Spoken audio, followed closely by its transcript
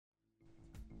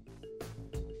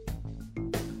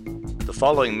The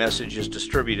following message is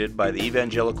distributed by the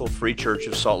Evangelical Free Church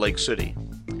of Salt Lake City.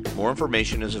 More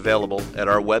information is available at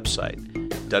our website,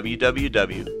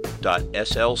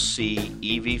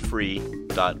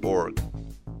 www.slcevfree.org.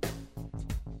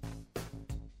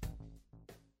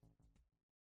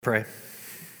 Pray.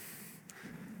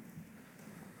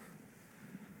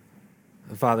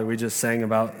 Father, we just sang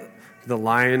about the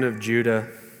Lion of Judah,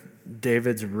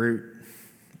 David's root.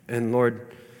 And Lord,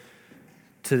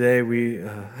 today we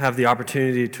have the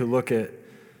opportunity to look at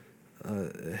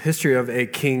history of a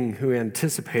king who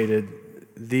anticipated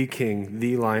the king,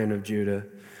 the Lion of Judah,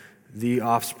 the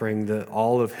offspring that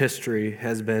all of history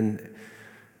has been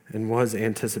and was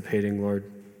anticipating,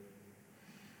 Lord.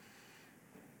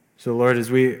 So, Lord, as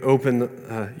we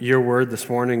open your word this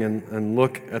morning and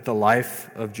look at the life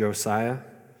of Josiah,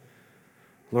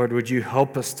 Lord, would you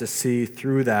help us to see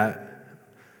through that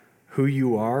who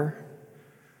you are,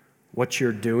 what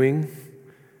you're doing,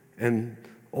 and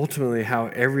ultimately how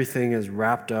everything is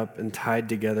wrapped up and tied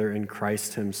together in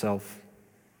Christ himself.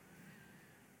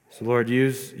 So, Lord,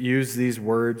 use these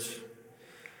words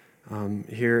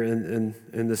here in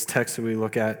this text that we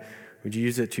look at. Would you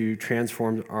use it to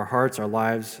transform our hearts, our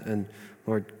lives, and,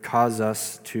 Lord, cause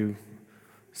us to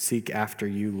seek after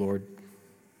you, Lord.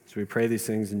 So we pray these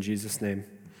things in Jesus' name.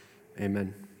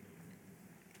 Amen.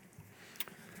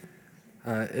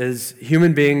 As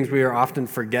human beings, we are often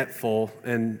forgetful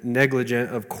and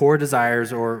negligent of core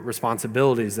desires or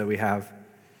responsibilities that we have.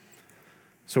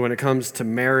 So when it comes to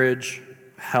marriage,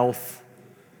 health,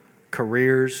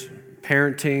 careers,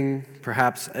 parenting,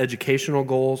 perhaps educational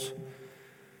goals,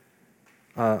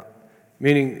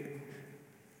 meaning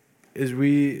as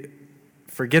we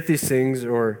forget these things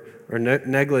or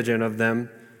negligent of them,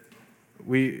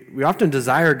 we often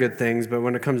desire good things, but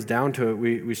when it comes down to it,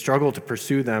 we struggle to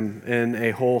pursue them in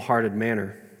a wholehearted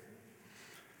manner.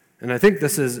 And I think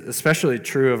this is especially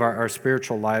true of our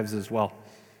spiritual lives as well.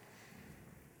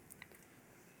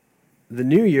 The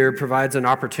new year provides an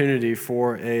opportunity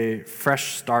for a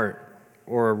fresh start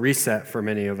or a reset for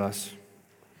many of us.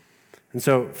 And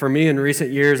so for me in recent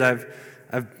years, I've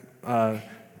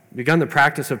begun the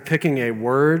practice of picking a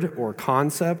word or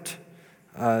concept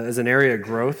as an area of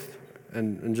growth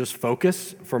and just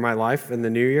focus for my life in the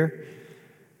new year.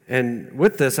 And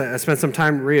with this, I spent some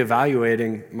time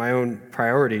reevaluating my own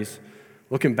priorities,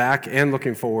 looking back and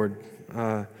looking forward.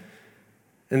 And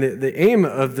the aim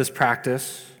of this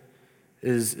practice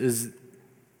is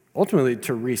ultimately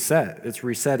to reset. It's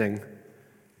resetting.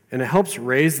 And it helps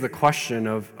raise the question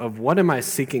of what am I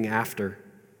seeking after?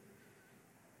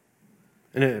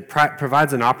 And it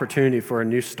provides an opportunity for a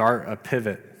new start, a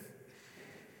pivot.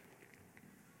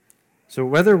 So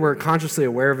whether we're consciously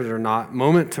aware of it or not,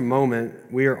 moment to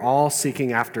moment, we are all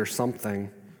seeking after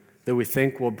something that we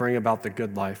think will bring about the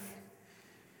good life.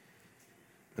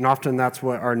 And often that's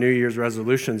what our New Year's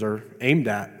resolutions are aimed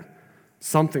at,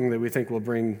 something that we think will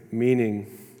bring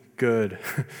meaning, good,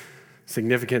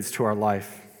 significance to our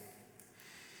life.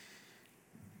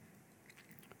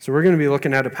 So we're going to be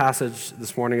looking at a passage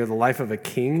this morning of the life of a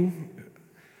king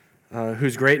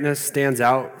whose greatness stands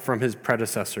out from his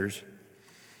predecessors.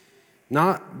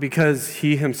 Not because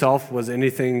he himself was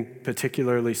anything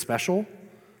particularly special,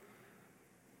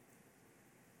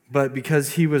 but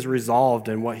because he was resolved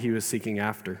in what he was seeking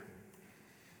after.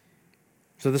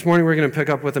 So this morning we're going to pick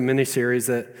up with a mini-series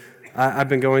that I've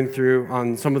been going through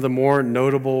on some of the more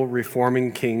notable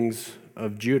reforming kings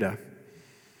of Judah.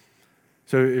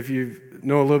 So if you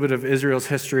know a little bit of Israel's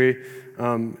history,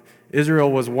 Israel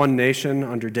was one nation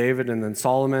under David and then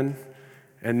Solomon,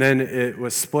 and then it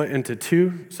was split into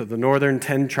two. So the northern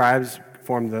 10 tribes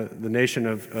formed the nation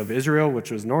of Israel,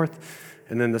 which was north,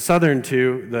 and then the southern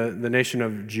two, the nation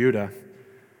of Judah.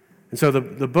 And so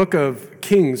the book of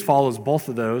Kings follows both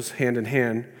of those hand in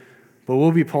hand, but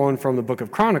we'll be pulling from the book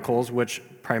of Chronicles, which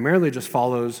primarily just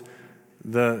follows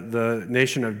the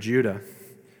nation of Judah.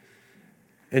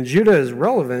 And Judah is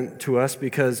relevant to us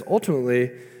because ultimately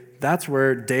that's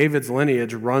where David's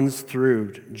lineage runs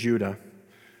through Judah.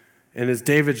 And as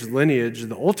David's lineage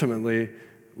that ultimately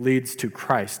leads to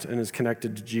Christ and is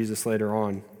connected to Jesus later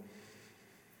on.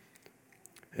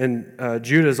 And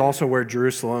Judah is also where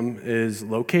Jerusalem is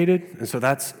located, and so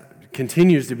that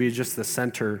continues to be just the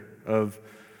center of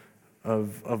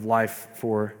life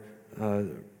for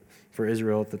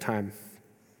Israel at the time.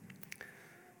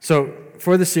 So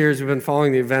for this series, we've been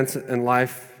following the events and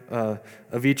life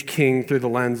of each king through the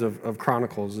lens of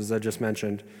Chronicles, as I just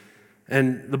mentioned.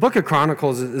 And the book of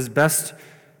Chronicles is best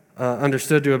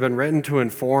understood to have been written to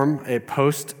inform a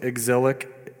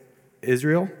post-exilic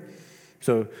Israel.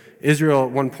 So Israel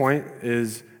at one point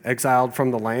is exiled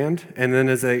from the land, and then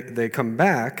as they come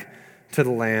back to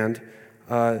the land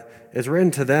is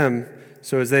written to them.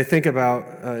 So as they think about,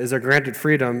 as they're granted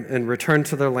freedom and return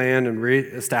to their land and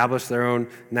reestablish their own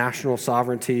national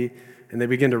sovereignty, and they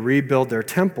begin to rebuild their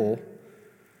temple,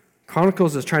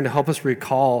 Chronicles is trying to help us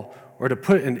recall or to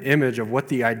put an image of what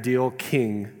the ideal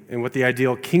king and what the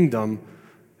ideal kingdom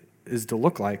is to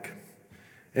look like.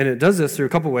 And it does this through a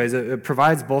couple ways. It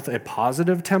provides both a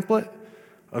positive template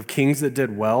of kings that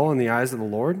did well in the eyes of the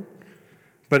Lord,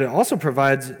 but it also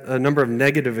provides a number of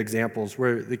negative examples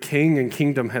where the king and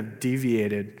kingdom have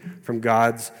deviated from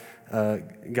God's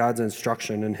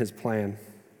instruction and his plan.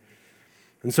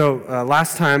 And so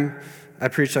last time I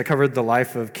preached, I covered the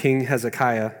life of King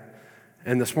Hezekiah,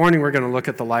 and this morning we're going to look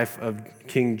at the life of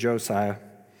King Josiah.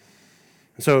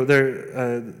 So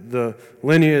the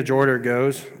lineage order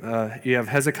goes, you have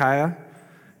Hezekiah,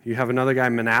 you have another guy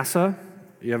Manasseh,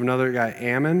 you have another guy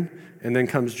Amon, and then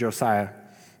comes Josiah.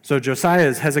 So Josiah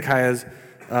is Hezekiah's,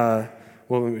 let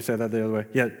me say that the other way.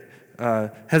 Yeah,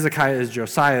 Hezekiah is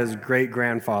Josiah's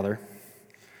great-grandfather.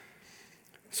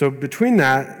 So between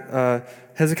that,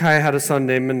 Hezekiah had a son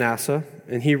named Manasseh,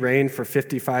 and he reigned for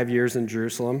 55 years in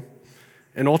Jerusalem.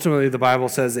 And ultimately, the Bible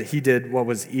says that he did what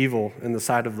was evil in the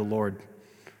sight of the Lord.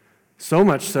 So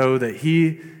much so that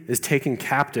he is taken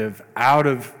captive out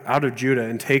of Judah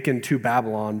and taken to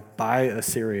Babylon by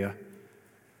Assyria.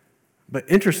 But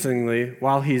interestingly,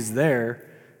 while he's there,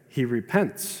 he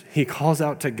repents. He calls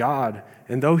out to God.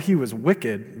 And though he was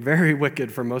wicked, very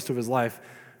wicked for most of his life,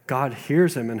 God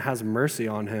hears him and has mercy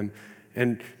on him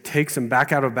and takes him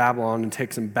back out of Babylon and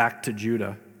takes him back to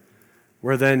Judah,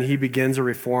 where then he begins a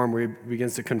reform, where he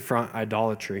begins to confront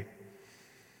idolatry.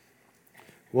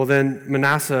 Well, then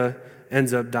Manasseh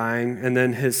ends up dying, and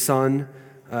then his son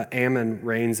Amon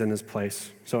reigns in his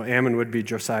place. So Amon would be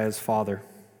Josiah's father.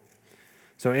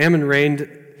 So Amon reigned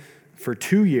for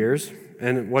 2 years,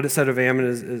 and what it said of Amon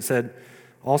is it said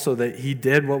also that he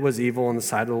did what was evil in the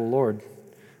sight of the Lord,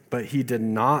 but he did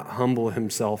not humble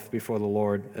himself before the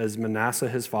Lord, as Manasseh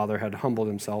his father had humbled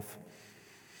himself.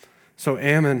 So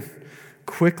Amon,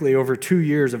 quickly, over 2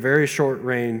 years, a very short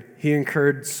reign, he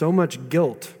incurred so much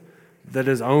guilt that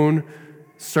his own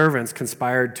servants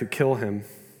conspired to kill him.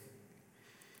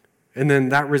 And then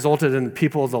that resulted in the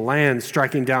people of the land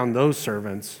striking down those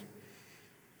servants.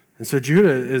 And so Judah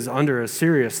is under a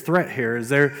serious threat here.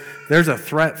 There's a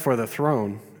threat for the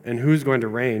throne and who's going to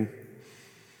reign.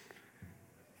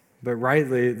 But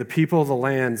rightly, the people of the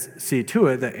land see to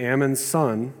it that Ammon's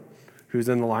son, who's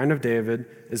in the line of David,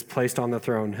 is placed on the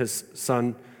throne, his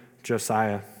son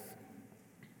Josiah.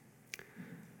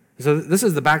 So this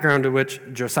is the background to which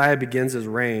Josiah begins his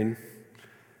reign.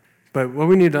 But what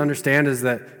we need to understand is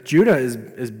that Judah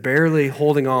is barely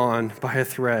holding on by a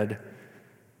thread,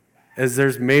 as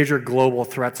there's major global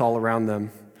threats all around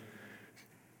them.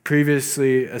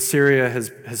 Previously, Assyria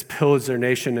has pillaged their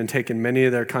nation and taken many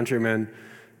of their countrymen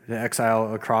to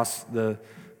exile across the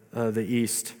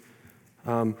east.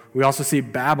 We also see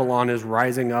Babylon is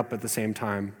rising up at the same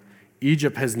time.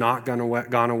 Egypt has not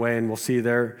gone away, and we'll see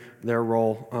their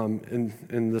role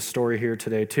in the story here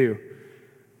today too.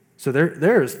 So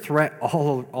there is threat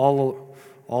all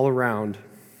around.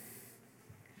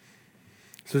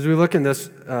 So as we look in this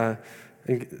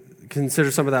and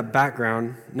consider some of that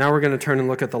background, now we're going to turn and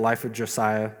look at the life of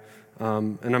Josiah,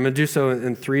 and I'm going to do so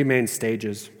in three main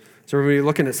stages. So we're going to be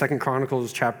looking at 2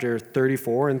 Chronicles chapter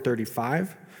 34 and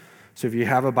 35. So if you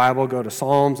have a Bible, go to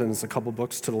Psalms, and it's a couple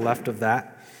books to the left of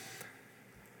that.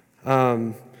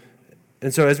 And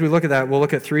so as we look at that, we'll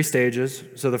look at three stages.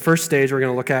 So the first stage we're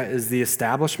going to look at is the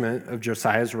establishment of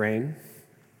Josiah's reign.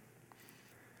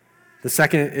 The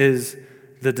second is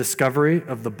the discovery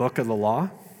of the book of the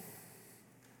law.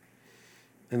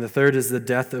 And the third is the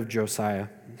death of Josiah.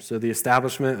 So the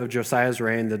establishment of Josiah's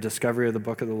reign, the discovery of the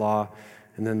book of the law,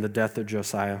 and then the death of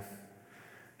Josiah.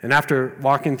 And after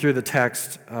walking through the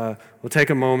text, we'll take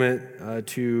a moment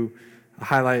to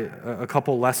highlight a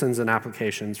couple lessons and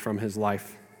applications from his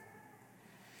life.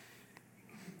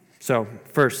 So,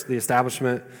 first, the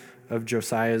establishment of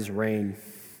Josiah's reign.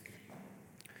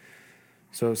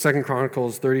 So 2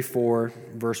 Chronicles 34,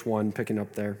 verse 1, picking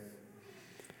up there.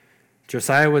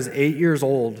 Josiah was 8 years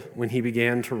old when he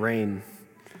began to reign,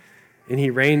 and he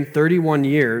reigned 31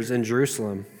 years in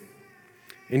Jerusalem.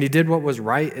 And he did what was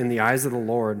right in the eyes of the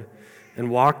Lord, and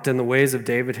walked in the ways of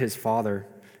David his father,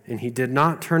 and he did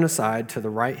not turn aside to the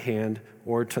right hand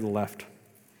or to the left.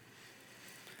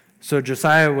 So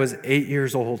Josiah was 8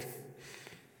 years old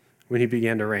when he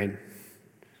began to reign.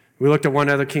 We looked at one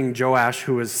other king, Joash,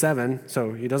 who was 7,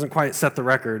 so he doesn't quite set the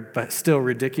record, but still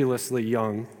ridiculously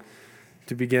young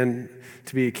to begin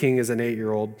to be a king as an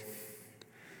 8-year-old.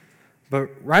 But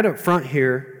right up front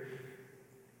here,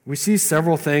 we see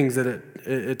several things that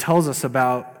it tells us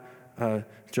about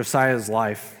Josiah's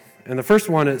life. And the first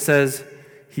one, it says,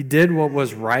 he did what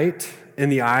was right in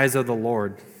the eyes of the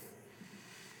Lord.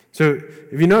 So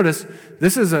if you notice,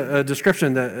 this is a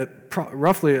description that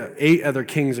roughly 8 other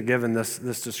kings are given this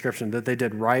description, that they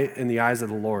did right in the eyes of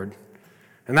the Lord.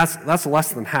 And that's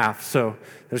less than half. So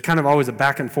there's kind of always a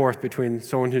back and forth between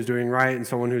someone who's doing right and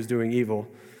someone who's doing evil.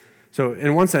 So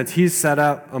in one sense, he's set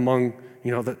up among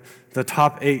the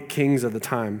top 8 kings of the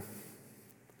time.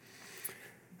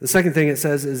 The second thing it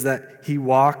says is that he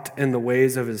walked in the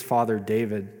ways of his father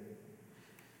David.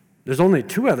 There's only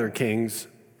 2 other kings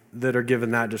that are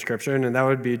given that description, and that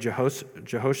would be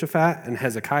Jehoshaphat and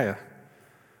Hezekiah.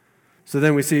 So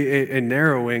then we see a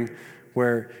narrowing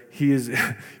where he is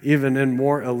even in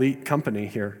more elite company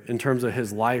here in terms of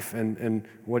his life and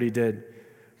what he did.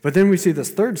 But then we see this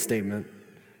third statement.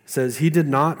 It says, he did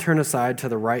not turn aside to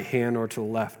the right hand or to the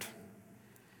left.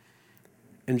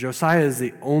 And Josiah is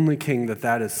the only king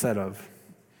that is said of,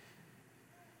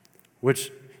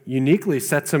 which uniquely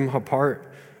sets him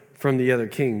apart from the other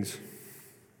kings.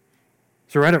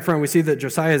 So right up front, we see that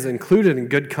Josiah is included in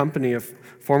good company of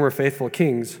former faithful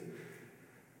kings,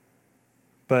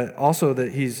 but also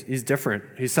that he's different.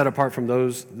 He's set apart from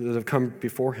those that have come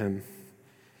before him.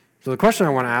 So the question I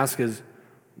want to ask is,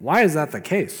 why is that the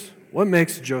case? What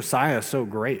makes Josiah so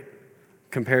great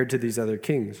compared to these other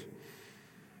kings?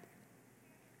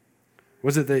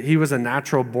 Was it that he was a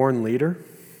natural-born leader?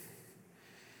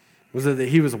 Was it that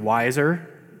he was wiser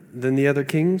than the other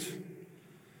kings?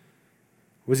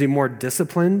 Was he more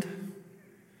disciplined?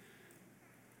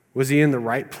 Was he in the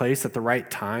right place at the right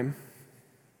time?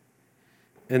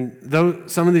 And though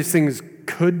some of these things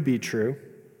could be true,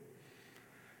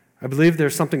 I believe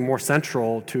there's something more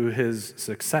central to his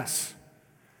success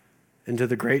and to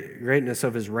the greatness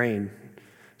of his reign.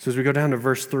 So as we go down to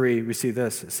verse 3, we see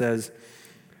this. It says,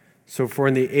 so for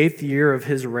in the 8th year of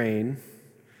his reign,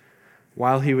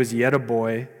 while he was yet a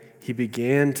boy, he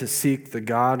began to seek the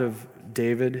God of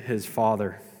David, his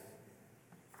father.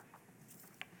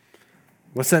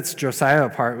 What sets Josiah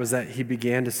apart was that he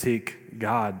began to seek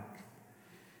God.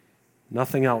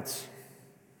 Nothing else.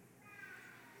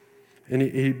 And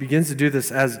he begins to do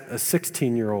this as a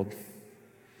 16-year-old.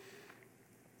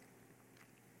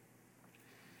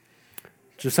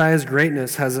 Josiah's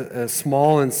greatness has a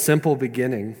small and simple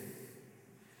beginning.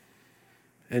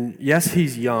 And yes,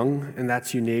 he's young, and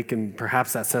that's unique, and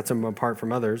perhaps that sets him apart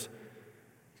from others.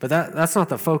 But that's not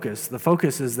the focus. The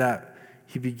focus is that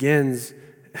he begins,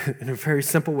 in a very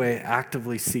simple way,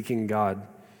 actively seeking God.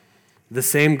 The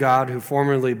same God who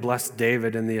formerly blessed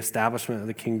David in the establishment of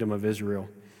the kingdom of Israel,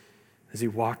 as he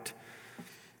walked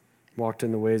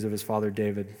in the ways of his father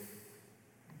David.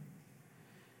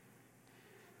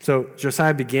 So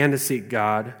Josiah began to seek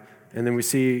God, and then we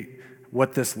see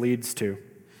what this leads to.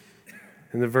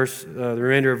 And the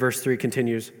remainder of verse 3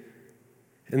 continues,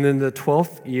 and in the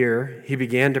 12th year, he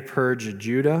began to purge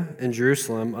Judah and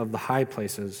Jerusalem of the high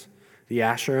places, the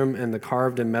Asherim and the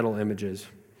carved and metal images.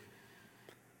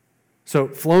 So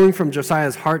flowing from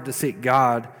Josiah's heart to seek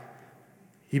God,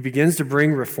 he begins to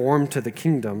bring reform to the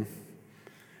kingdom.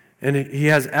 And he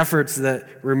has efforts that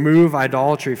remove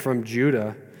idolatry from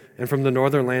Judah and from the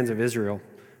northern lands of Israel.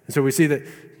 And so we see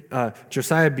that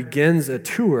Josiah begins a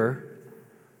tour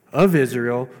of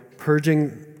Israel,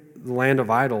 purging the land of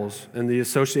idols and the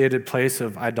associated place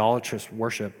of idolatrous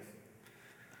worship.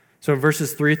 So in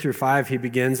verses 3 through 5, he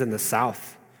begins in the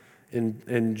south,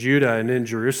 in Judah and in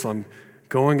Jerusalem,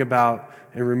 going about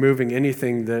and removing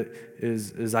anything that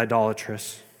is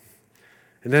idolatrous.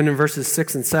 And then in verses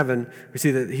 6 and 7, we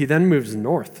see that he then moves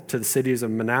north to the cities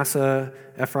of Manasseh,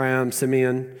 Ephraim,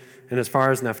 Simeon, and as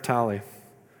far as Naphtali.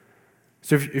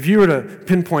 So if you were to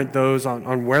pinpoint those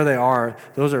on where they are,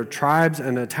 those are tribes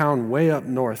and a town way up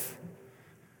north.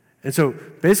 And so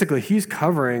basically he's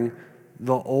covering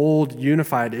the old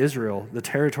unified Israel, the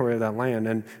territory of that land.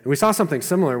 And we saw something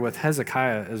similar with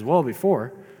Hezekiah as well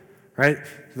before, right?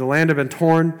 The land had been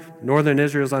torn, northern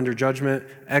Israel's under judgment,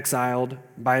 exiled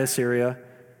by Assyria.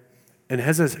 And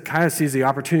Hezekiah sees the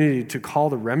opportunity to call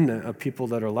the remnant of people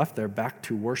that are left there back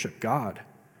to worship God.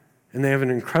 And they have an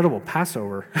incredible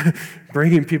Passover,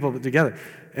 bringing people together.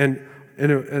 And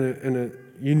in a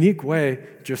unique way,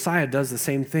 Josiah does the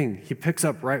same thing. He picks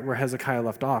up right where Hezekiah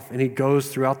left off, and he goes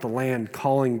throughout the land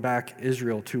calling back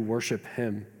Israel to worship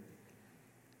him.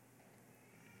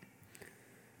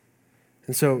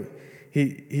 And so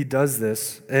he does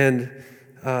this, and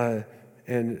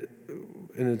in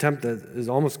an attempt that is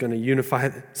almost going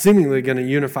to seemingly going to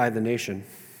unify the nation.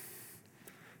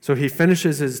 So he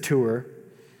finishes his tour,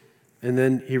 and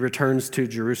then he returns to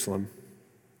Jerusalem.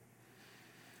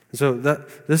 So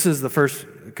this is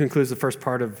concludes the first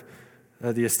part of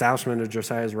the establishment of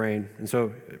Josiah's reign. And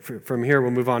so from here,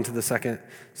 we'll move on to the second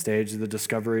stage, the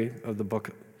discovery of the book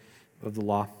of the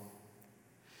law.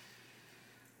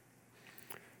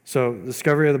 So the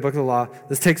discovery of the book of the law,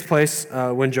 this takes place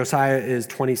when Josiah is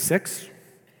 26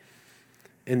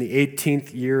 in the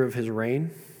 18th year of his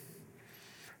reign.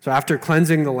 So after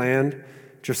cleansing the land,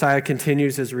 Josiah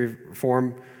continues his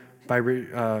reform by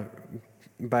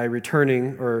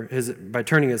turning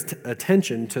his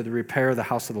attention to the repair of the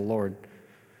house of the Lord,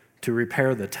 to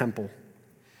repair the temple.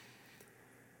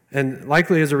 And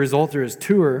likely as a result, through his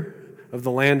tour of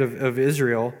the land of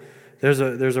Israel, there's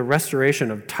a restoration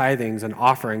of tithings and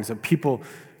offerings, of people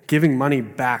giving money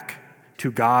back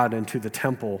to God and to the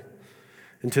temple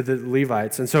and to the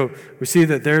Levites. And so we see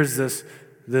that there's this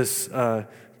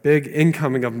big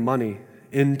incoming of money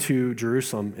into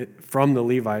Jerusalem from the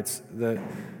Levites that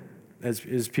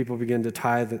as people begin to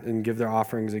tithe and give their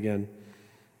offerings again.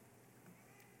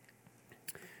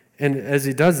 And as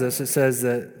he does this, it says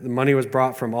that the money was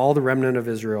brought from all the remnant of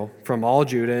Israel, from all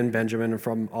Judah and Benjamin, and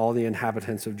from all the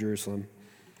inhabitants of Jerusalem.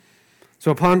 So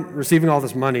upon receiving all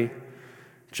this money,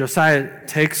 Josiah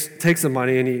takes the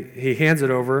money and he hands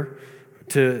it over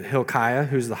to Hilkiah,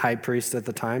 who's the high priest at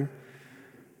the time,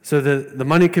 so that the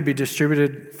money could be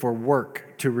distributed for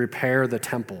work to repair the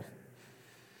temple.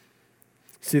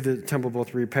 See the temple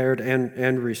both repaired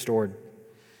and restored.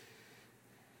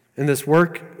 In this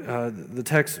work, the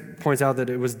text points out that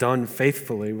it was done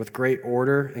faithfully with great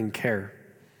order and care.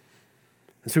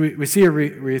 And so we see a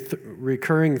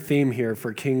recurring theme here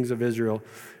for kings of Israel,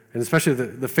 and especially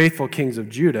the faithful kings of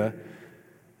Judah,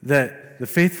 that the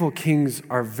faithful kings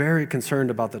are very concerned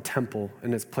about the temple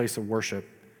and its place of worship,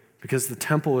 because the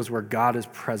temple is where God is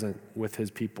present with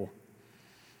his people.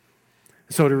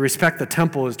 So to respect the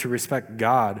temple is to respect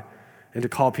God and to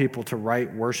call people to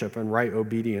right worship and right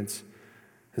obedience.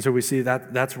 And so we see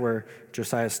that's where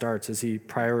Josiah starts, as he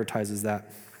prioritizes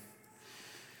that.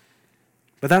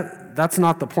 But that's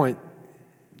not the point.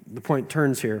 The point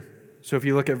turns here. So if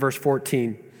you look at verse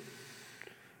 14,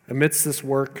 amidst this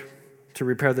work to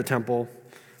repair the temple,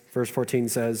 verse 14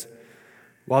 says,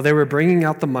 while they were bringing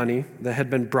out the money that had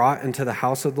been brought into the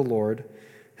house of the Lord,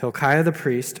 Hilkiah the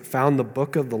priest found the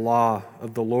book of the law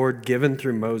of the Lord given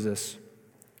through Moses.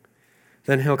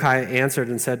 Then Hilkiah answered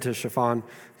and said to Shaphan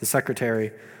the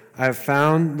secretary, I have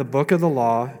found the book of the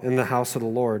law in the house of the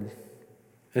Lord.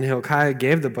 And Hilkiah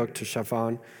gave the book to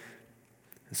Shaphan.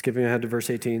 Skipping ahead to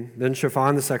verse 18. Then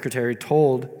Shaphan the secretary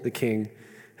told the king,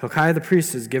 Hilkiah the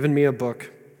priest has given me a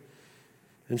book.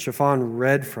 And Shaphan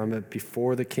read from it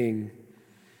before the king.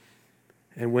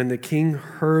 And when the king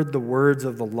heard the words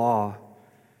of the law,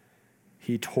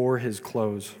 he tore his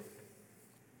clothes.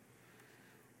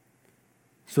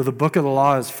 So the book of the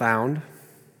law is found.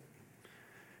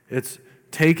 It's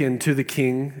taken to the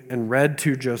king and read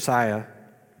to Josiah.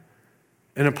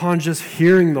 And upon just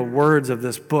hearing the words of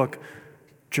this book,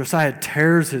 Josiah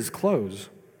tears his clothes.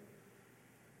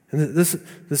 And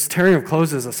this tearing of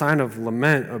clothes is a sign of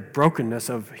lament, of brokenness,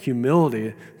 of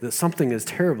humility, that something is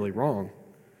terribly wrong.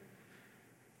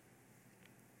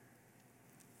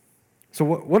 So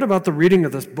what about the reading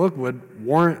of this book would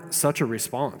warrant such a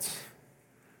response?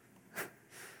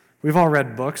 We've all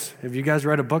read books. Have you guys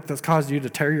read a book that's caused you to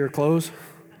tear your clothes?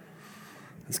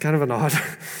 It's kind of an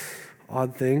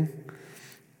odd thing.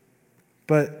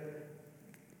 But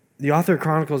the author of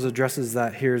Chronicles addresses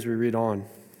that here as we read on.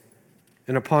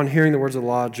 And upon hearing the words of the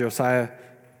law, Josiah,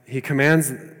 he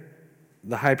commands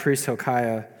the high priest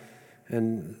Hilkiah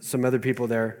and some other people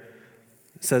there,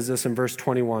 says this in verse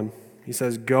 21. He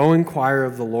says, go inquire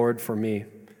of the Lord for me,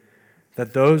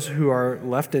 that those who are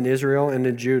left in Israel and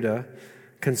in Judah,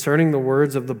 concerning the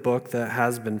words of the book that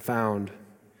has been found.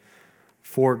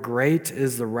 For great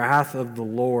is the wrath of the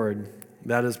Lord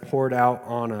that is poured out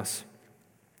on us,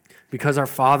 because our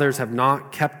fathers have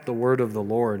not kept the word of the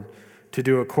Lord to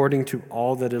do according to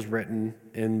all that is written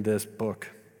in this book.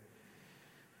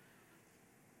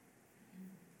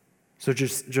 So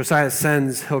Josiah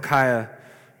sends Hilkiah,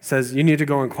 says, you need to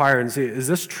go inquire and see, is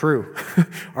this true?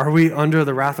 Are we under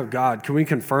the wrath of God? Can we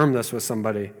confirm this with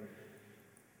somebody?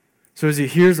 So as he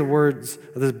hears the words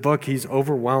of this book, he's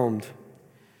overwhelmed.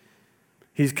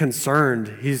 He's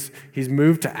concerned. He's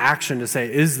moved to action to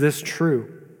say, is this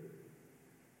true?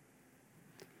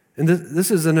 And this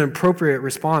is an appropriate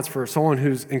response for someone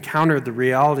who's encountered the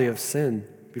reality of sin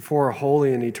before a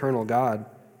holy and eternal God.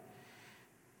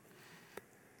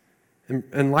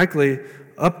 And likely,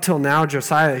 up till now,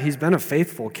 Josiah, he's been a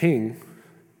faithful king.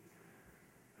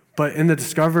 But in the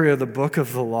discovery of the book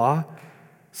of the law,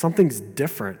 something's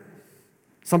different.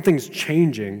 Something's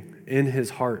changing in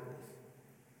his heart.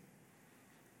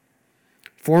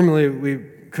 Formerly, we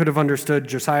could have understood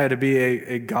Josiah to be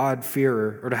a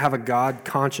God-fearer or to have a God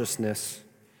consciousness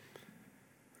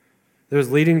that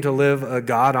was leading to live a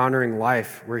God-honoring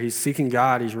life where he's seeking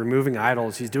God, he's removing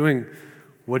idols, he's doing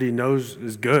what he knows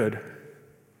is good.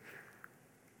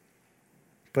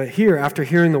 But here, after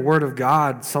hearing the word of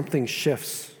God, something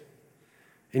shifts,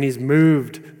 and he's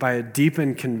moved by a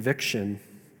deepened conviction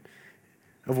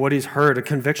of what he's heard, a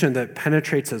conviction that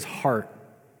penetrates his heart.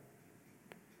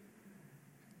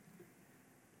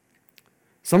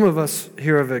 Some of us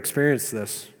here have experienced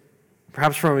this.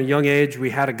 Perhaps from a young age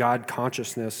we had a God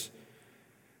consciousness.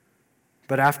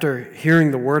 But after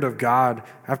hearing the word of God,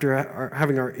 after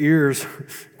having our ears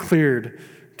cleared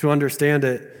to understand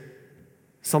it,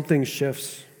 something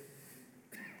shifts.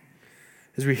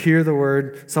 As we hear the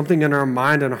word, something in our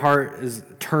mind and heart is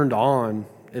turned on.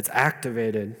 It's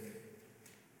activated.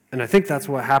 And I think that's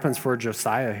what happens for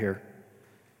Josiah here.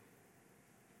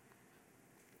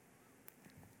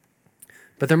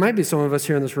 But there might be some of us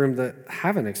here in this room that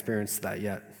haven't experienced that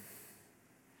yet.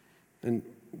 And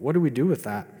what do we do with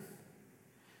that?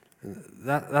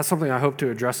 That's something I hope to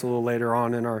address a little later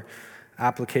on in our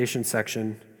application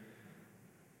section.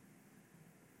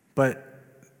 But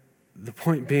the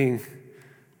point being,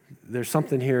 there's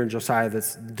something here in Josiah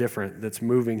that's different, that's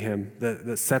moving him,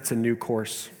 that sets a new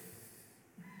course.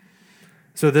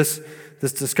 So this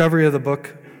discovery of the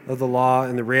book of the law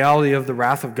and the reality of the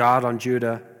wrath of God on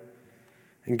Judah,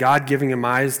 and God giving him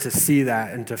eyes to see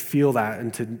that and to feel that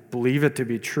and to believe it to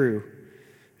be true,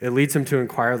 it leads him to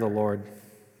inquire the Lord.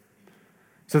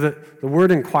 So the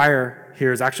word inquire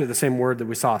here is actually the same word that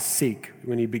we saw seek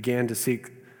when he began to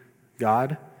seek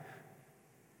God.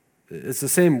 It's the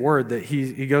same word that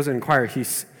he goes and inquire.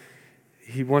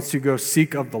 He wants to go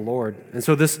seek of the Lord. And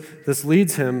so this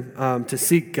leads him to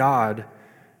seek God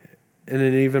in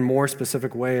an even more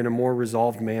specific way, in a more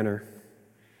resolved manner.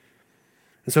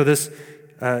 And so this,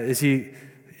 as he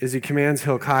commands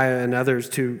Hilkiah and others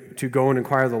to go and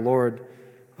inquire the Lord,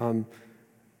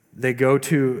 they go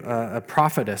to a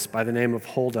prophetess by the name of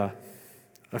Huldah,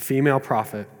 a female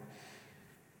prophet.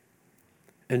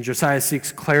 And Josiah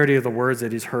seeks clarity of the words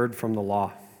that he's heard from the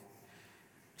law.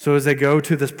 So as they go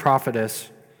to this prophetess,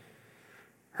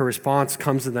 her response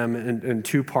comes to them in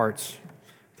two parts.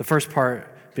 The first part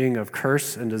being of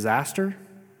curse and disaster,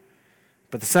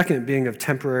 but the second being of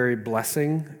temporary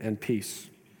blessing and peace.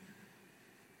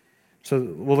 So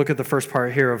we'll look at the first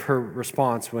part here of her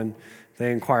response when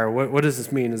they inquire, what does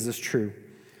this mean? Is this true?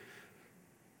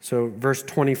 So verse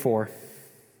 24.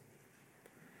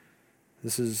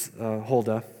 This is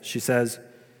Huldah. She says,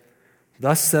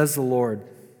 "Thus says the Lord,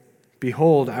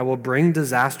 behold, I will bring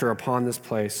disaster upon this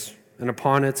place and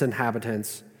upon its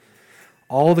inhabitants,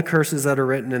 all the curses that are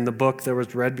written in the book that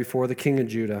was read before the king of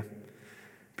Judah,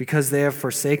 because they have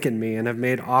forsaken me and have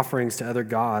made offerings to other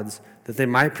gods, that they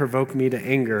might provoke me to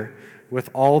anger with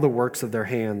all the works of their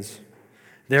hands.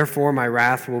 Therefore my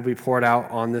wrath will be poured out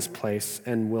on this place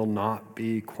and will not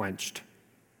be quenched."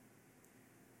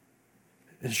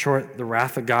 In short, the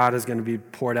wrath of God is going to be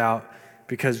poured out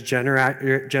because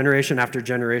generation after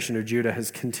generation of Judah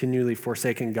has continually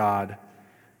forsaken God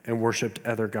and worshiped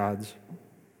other gods.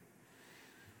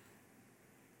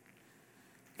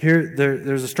 Here,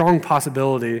 there's a strong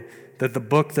possibility that the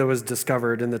book that was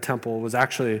discovered in the temple was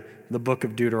actually the book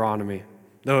of Deuteronomy,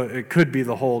 though it could be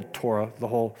the whole Torah, the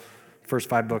whole first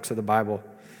 5 books of the Bible.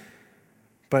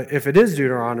 But if it is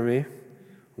Deuteronomy,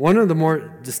 one of the more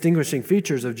distinguishing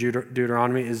features of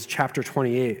Deuteronomy is chapter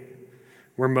 28,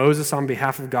 where Moses, on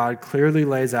behalf of God, clearly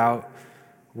lays out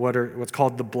what's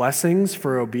called the blessings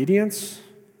for obedience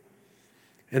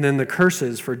and then the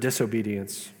curses for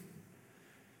disobedience.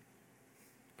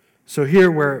 So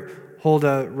here where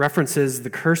Huldah references the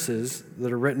curses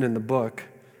that are written in the book,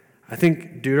 I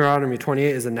think Deuteronomy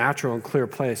 28 is a natural and clear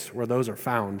place where those are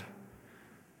found.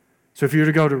 So if you were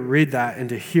to go to read that and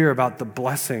to hear about the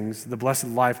blessings, the blessed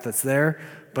life that's there,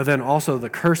 but then also the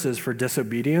curses for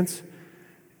disobedience,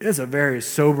 it's a very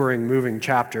sobering, moving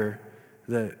chapter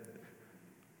that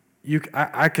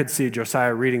I could see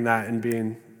Josiah reading that and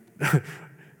being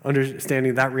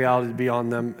understanding that reality to be on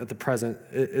them at the present.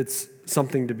 It's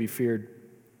something to be feared.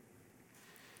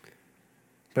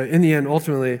 But in the end,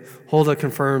 ultimately, Huldah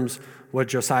confirms what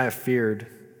Josiah feared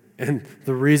and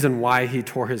the reason why he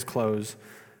tore his clothes.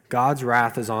 God's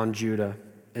wrath is on Judah,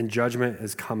 and judgment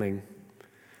is coming.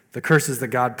 The curses that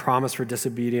God promised for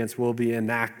disobedience will be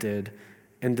enacted,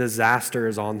 and disaster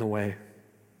is on the way.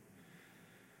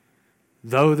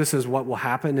 Though this is what will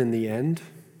happen in the end,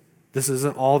 this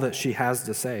isn't all that she has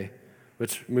to say,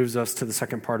 which moves us to the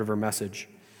second part of her message.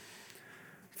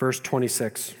 Verse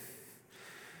 26.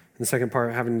 The second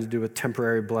part having to do with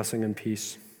temporary blessing and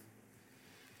peace.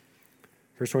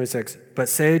 Verse 26, "But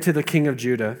say to the king of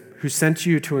Judah, who sent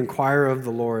you to inquire of the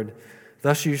Lord,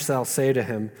 thus you shall say to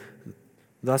him,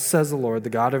 Thus says the Lord, the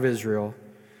God of Israel,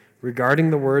 regarding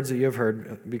the words that you have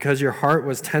heard, because your heart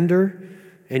was tender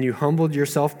and you humbled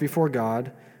yourself before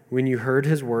God when you heard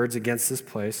his words against this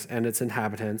place and its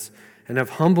inhabitants, and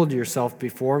have humbled yourself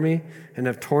before me and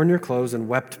have torn your clothes and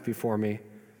wept before me.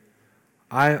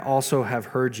 I also have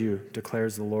heard you,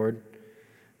 declares the Lord.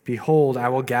 Behold, I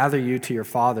will gather you to your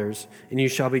fathers, and you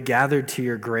shall be gathered to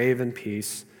your grave in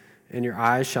peace, and your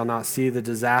eyes shall not see the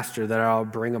disaster that I will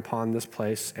bring upon this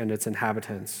place and its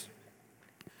inhabitants."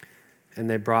 And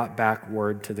they brought back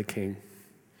word to the king.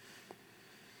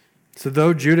 So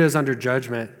though Judah is under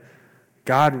judgment,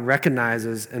 God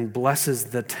recognizes and blesses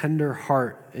the tender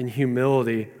heart and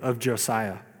humility of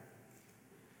Josiah.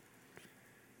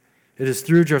 It is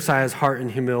through Josiah's heart and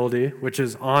humility, which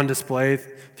is on display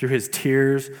through his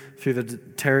tears, through the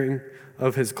tearing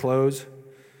of his clothes.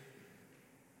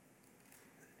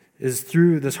 It is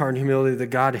through this heart and humility that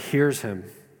God hears him,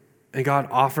 and God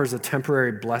offers a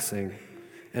temporary blessing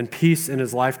and peace in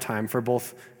his lifetime for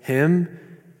both him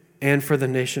and for the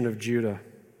nation of Judah.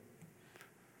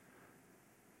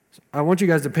 So I want you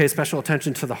guys to pay special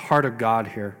attention to the heart of God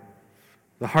here.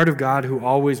 The heart of God who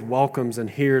always welcomes and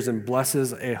hears and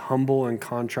blesses a humble and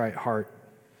contrite heart.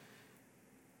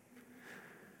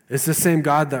 It's the same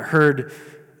God that heard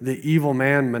the evil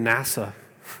man Manasseh,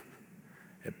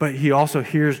 but he also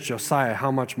hears Josiah,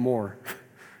 how much more,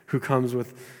 who comes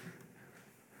with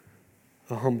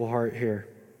a humble heart here.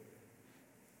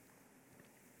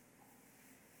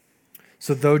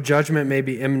 So though judgment may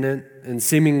be imminent and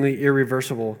seemingly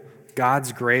irreversible,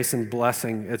 God's grace and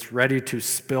blessing, it's ready to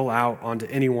spill out onto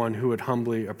anyone who would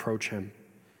humbly approach him.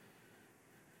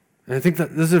 And I think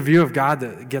that this is a view of God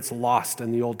that gets lost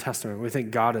in the Old Testament. We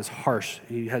think God is harsh.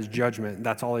 He has judgment.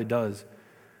 That's all he does.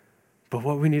 But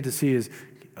what we need to see is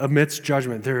amidst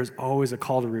judgment, there is always a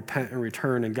call to repent and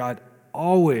return, and God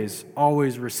always,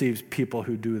 always receives people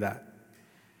who do that.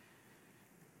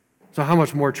 So how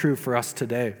much more true for us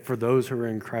today, for those who are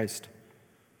in Christ?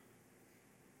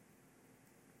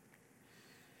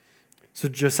 So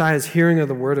Josiah's hearing of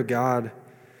the word of God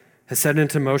has set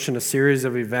into motion a series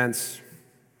of events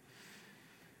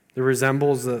that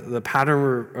resembles the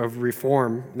pattern of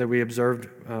reform that we observed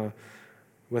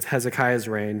with Hezekiah's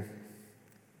reign.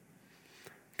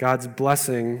 God's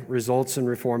blessing results in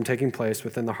reform taking place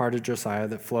within the heart of Josiah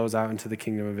that flows out into the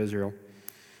kingdom of Israel.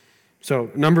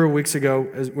 So a number of weeks ago,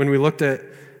 when we looked at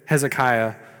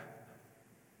Hezekiah,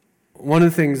 one of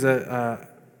the things that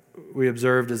we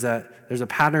observed is that there's a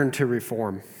pattern to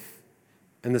reform.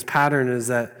 And this pattern is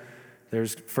that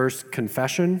there's first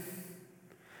confession.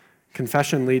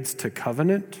 Confession leads to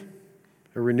covenant,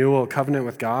 a renewal of covenant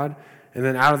with God. And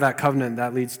then out of that covenant,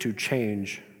 that leads to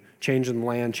change. Change in the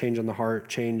land, change in the heart,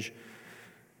 change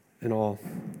in all.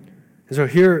 And so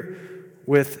here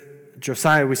with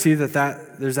Josiah, we see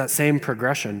that there's that same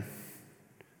progression.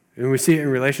 And we see it in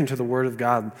relation to the Word of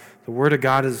God. The Word of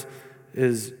God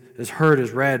is heard,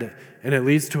 is read, and it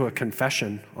leads to a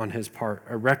confession on his part,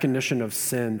 a recognition of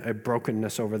sin, a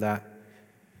brokenness over that.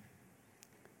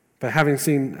 But having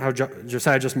seen how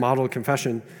Josiah just modeled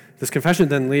confession, this confession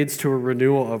then leads to a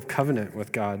renewal of covenant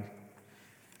with God.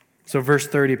 So verse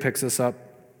 30 picks us up.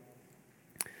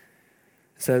 It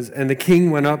says, "And the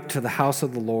king went up to the house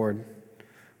of the Lord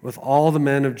with all the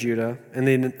men of Judah and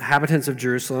the inhabitants of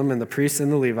Jerusalem and the priests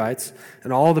and the Levites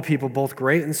and all the people, both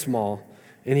great and small.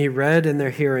 And he read in their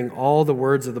hearing all the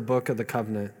words of the book of the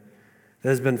covenant that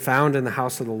has been found in the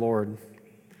house of the Lord.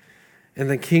 And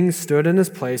the king stood in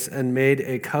his place and made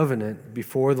a covenant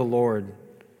before the Lord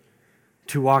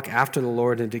to walk after the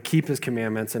Lord and to keep his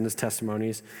commandments and his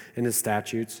testimonies and his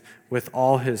statutes with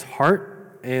all his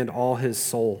heart and all his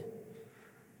soul,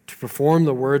 to perform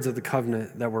the words of the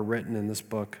covenant that were written in this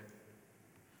book."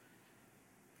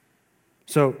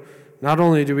 So not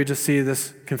only do we just see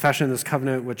this confession, this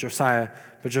covenant with Josiah,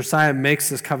 but Josiah makes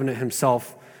this covenant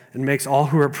himself and makes all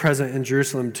who are present in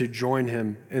Jerusalem to join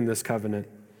him in this covenant.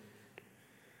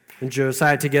 And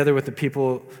Josiah, together with the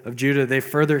people of Judah, they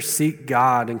further seek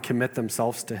God and commit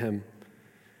themselves to him.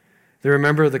 They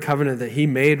remember the covenant that he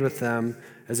made with them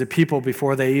as a people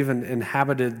before they even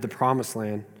inhabited the promised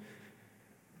land.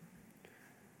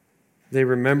 They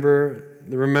remember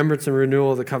the remembrance and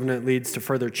renewal of the covenant leads to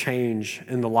further change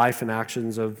in the life and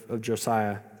actions of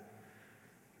Josiah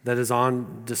that is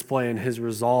on display in his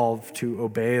resolve to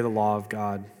obey the law of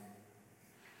God.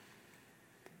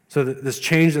 So this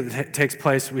change that takes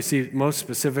place, we see most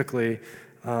specifically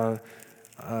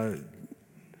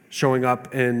showing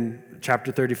up in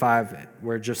chapter 35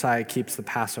 where Josiah keeps the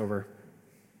Passover.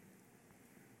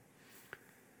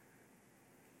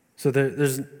 So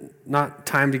there's not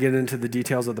time to get into the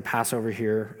details of the Passover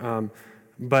here,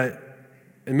 but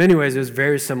in many ways it was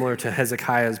very similar to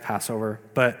Hezekiah's Passover,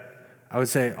 but I would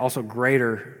say also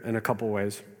greater in a couple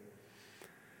ways.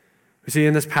 We see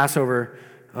in this Passover,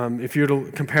 if you were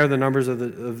to compare the numbers of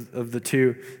the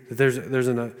two, that there's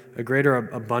a greater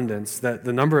abundance, that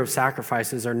the number of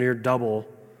sacrifices are near double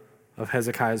of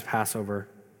Hezekiah's Passover.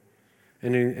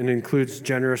 And it includes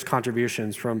generous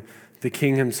contributions from the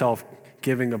king himself,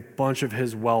 giving a bunch of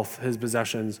his wealth, his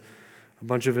possessions, a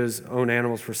bunch of his own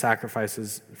animals for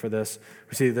sacrifices for this.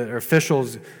 We see that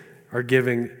officials are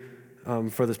giving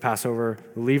for this Passover.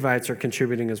 The Levites are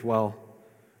contributing as well.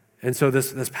 And so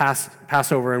this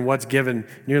Passover and what's given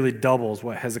nearly doubles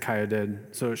what Hezekiah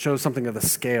did. So it shows something of the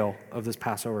scale of this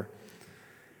Passover.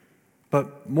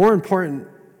 But more important,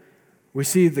 we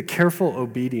see the careful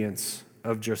obedience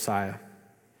of Josiah.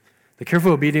 The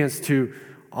careful obedience to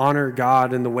honor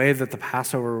God in the way that the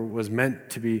Passover was meant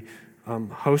to be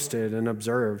hosted and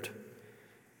observed.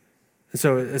 And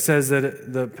so it says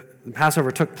that the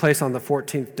Passover took place on the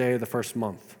 14th day of the first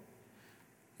month,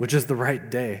 which is the right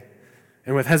day.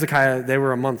 And with Hezekiah, they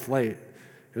were a month late.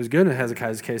 It was good in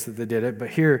Hezekiah's case that they did it, but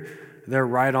here they're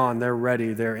right on, they're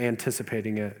ready, they're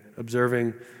anticipating it,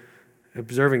 observing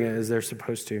it as they're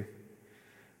supposed to.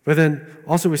 But then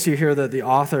also we see here that the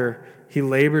author, he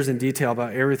labors in detail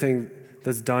about everything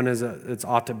that's done as it's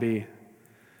ought to be. And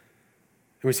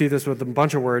we see this with a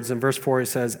bunch of words. In verse 4, he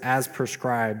says, as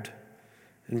prescribed.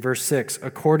 In verse 6,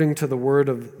 according to the word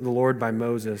of the Lord by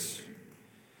Moses.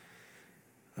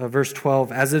 Verse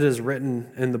 12, as it is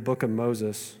written in the book of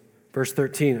Moses. Verse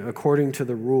 13, according to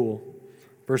the rule.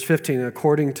 Verse 15,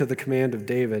 according to the command of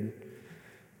David.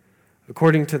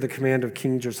 According to the command of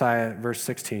King Josiah, verse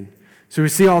 16. So we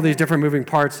see all these different moving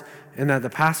parts, and that the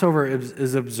Passover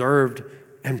is observed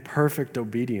in perfect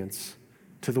obedience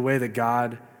to the way that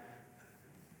God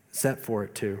set for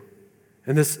it to.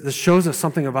 And this shows us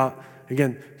something about,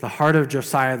 again, the heart of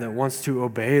Josiah that wants to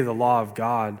obey the law of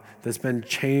God that's been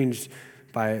changed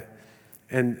by it.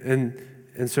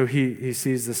 And so he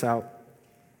sees this out.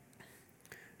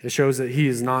 It shows that he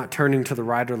is not turning to the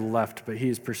right or the left, but he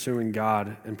is pursuing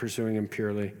God and pursuing him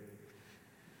purely.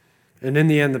 And in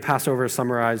the end, the Passover is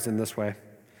summarized in this way.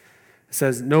 It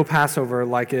says, no Passover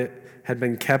like it had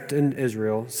been kept in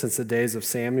Israel since the days of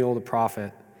Samuel the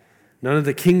prophet. None of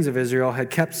the kings of Israel had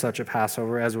kept such a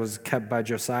Passover as was kept by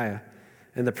Josiah.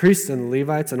 And the priests and the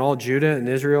Levites and all Judah and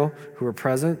Israel who were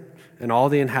present, and all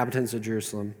the inhabitants of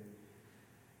Jerusalem.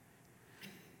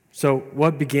 So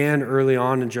what began early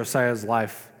on in Josiah's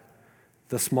life,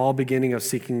 the small beginning of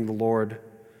seeking the Lord,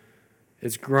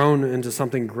 it's grown into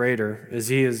something greater as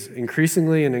he has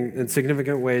increasingly and in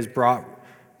significant ways brought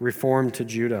reform to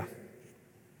Judah.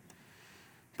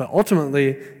 But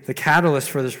ultimately, the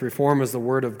catalyst for this reform was the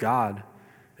Word of God,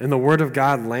 and the Word of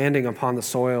God landing upon the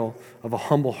soil of a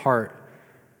humble heart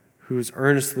who is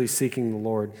earnestly seeking the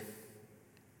Lord.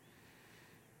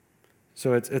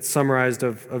 So it's summarized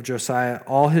of Josiah.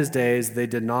 All his days they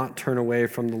did not turn away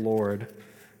from the Lord,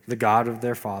 the God of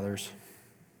their fathers.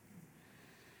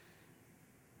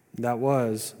 That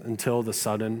was until the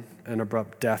sudden and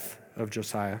abrupt death of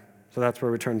Josiah. So that's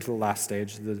where we turn to the last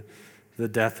stage, the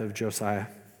death of Josiah.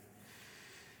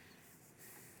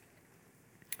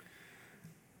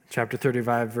 Chapter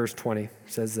 35, verse 20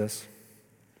 says this.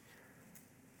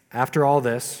 After all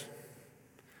this,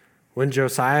 when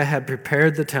Josiah had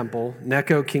prepared the temple,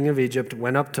 Necho, king of Egypt,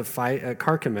 went up to fight at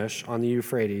Carchemish on the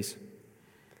Euphrates.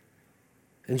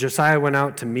 And Josiah went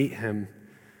out to meet him,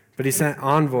 but he sent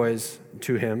envoys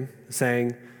to him,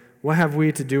 saying, what have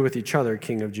we to do with each other,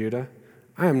 king of Judah?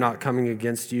 I am not coming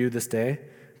against you this day,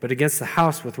 but against the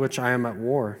house with which I am at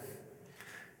war.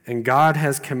 And God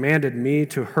has commanded me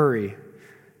to hurry.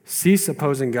 Cease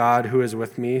opposing God who is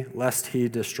with me, lest he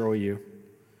destroy you.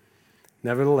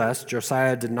 Nevertheless,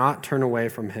 Josiah did not turn away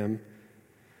from him,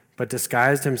 but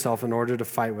disguised himself in order to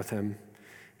fight with him.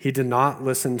 He did not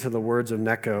listen to the words of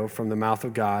Necho from the mouth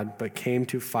of God, but came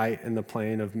to fight in the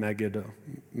plain of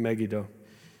Megiddo.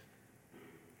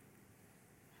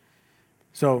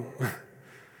 So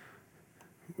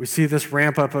we see this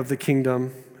ramp up of the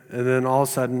kingdom, and then all of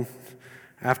a sudden,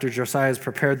 after Josiah has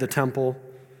prepared the temple,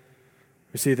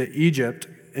 we see that Egypt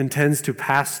intends to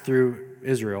pass through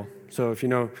Israel. So if you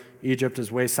know, Egypt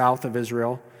is way south of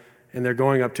Israel, and they're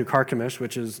going up to Carchemish,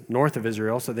 which is north of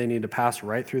Israel, so they need to pass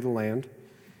right through the land.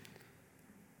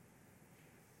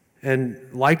 And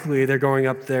likely they're going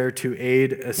up there to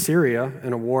aid Assyria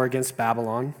in a war against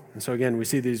Babylon. And so again, we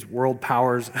see these world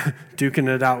powers duking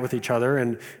it out with each other.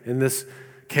 And in this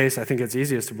case, I think it's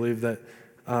easiest to believe that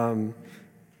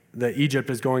Egypt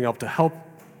is going up to help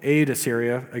aid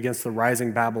Assyria against the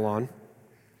rising Babylon.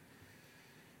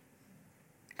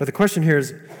 But the question here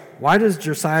is, why does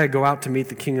Josiah go out to meet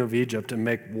the king of Egypt and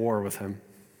make war with him?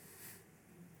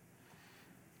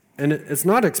 And it's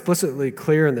not explicitly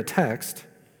clear in the text,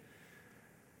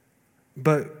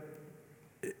 but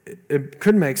it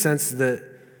could make sense that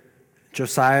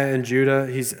Josiah and Judah,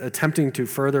 he's attempting to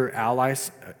further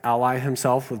ally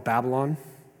himself with Babylon.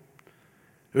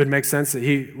 It would make sense that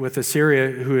he, with Assyria,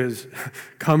 who has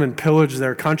come and pillaged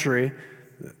their country,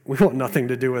 we want nothing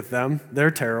to do with them.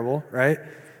 They're terrible, right?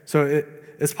 So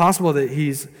it's possible that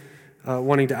he's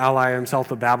wanting to ally himself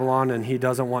with Babylon, and he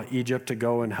doesn't want Egypt to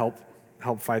go and help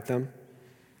fight them.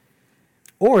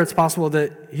 Or it's possible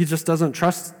that he just doesn't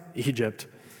trust Egypt.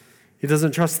 He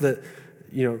doesn't trust that,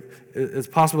 it's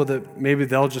possible that maybe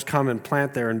they'll just come and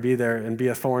plant there and be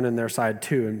a thorn in their side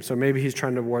too. And so maybe he's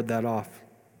trying to ward that off.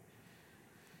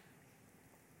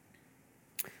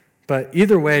 But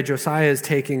either way, Josiah is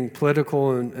taking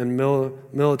political and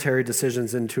military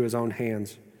decisions into his own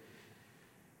hands.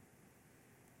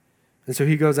 And so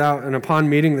he goes out, and upon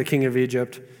meeting the king of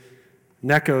Egypt,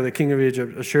 Necho, the king of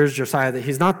Egypt, assures Josiah that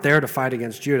he's not there to fight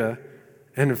against Judah.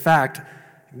 And in fact,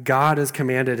 God has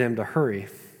commanded him to hurry.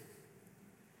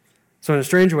 So in a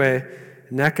strange way,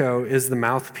 Necho is the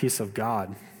mouthpiece of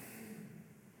God,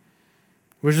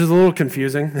 which is a little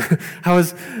confusing. How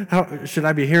should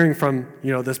I be hearing from,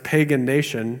 this pagan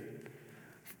nation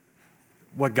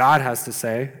what God has to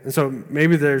say? And so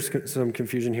maybe there's some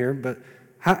confusion here, but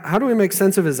how do we make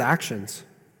sense of his actions?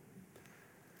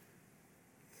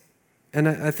 And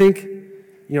I think,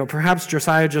 perhaps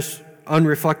Josiah just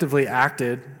unreflectively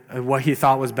acted what he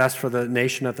thought was best for the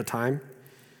nation at the time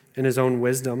in his own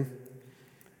wisdom.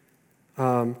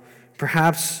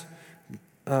 Perhaps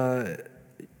there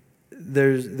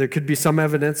could be some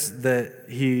evidence that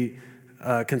he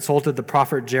consulted the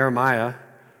prophet Jeremiah,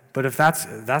 but if that's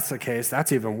the case,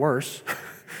 that's even worse.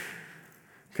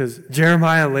 Because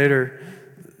Jeremiah later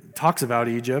talks about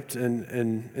Egypt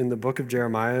in the book of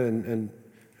Jeremiah and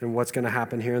what's going to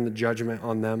happen here in the judgment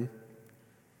on them.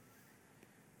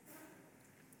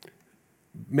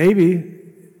 Maybe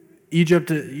he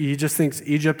just thinks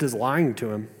Egypt is lying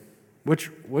to him, which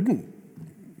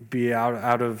wouldn't be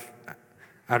out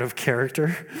of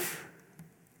character.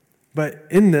 But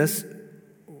in this,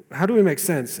 how do we make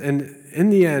sense? And in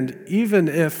the end, even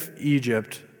if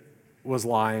Egypt was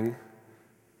lying,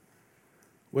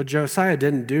 what Josiah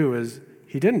didn't do is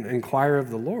he didn't inquire of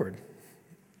the Lord.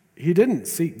 He didn't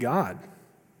seek God.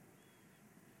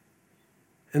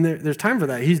 And there's time for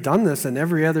that. He's done this in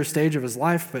every other stage of his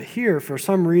life, but here, for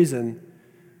some reason,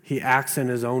 he acts in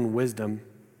his own wisdom.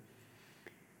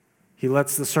 He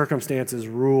lets the circumstances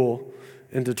rule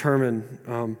and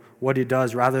determine what he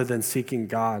does rather than seeking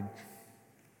God.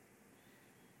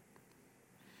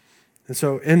 And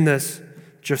so in this,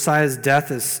 Josiah's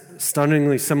death is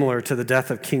stunningly similar to the death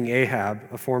of King Ahab,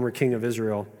 a former king of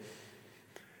Israel,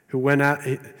 who went out,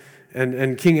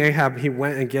 and King Ahab, he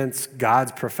went against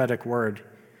God's prophetic word.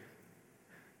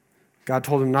 God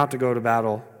told him not to go to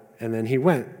battle, and then he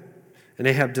went. And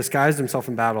Ahab disguised himself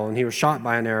in battle, and he was shot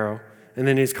by an arrow, and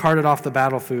then he's carted off the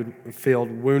battlefield,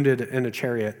 wounded in a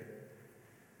chariot.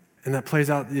 And that plays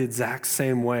out the exact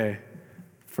same way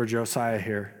for Josiah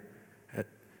here,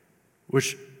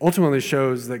 which ultimately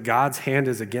shows that God's hand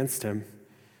is against him.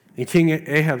 In King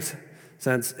Ahab's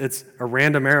sense, it's a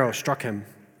random arrow struck him.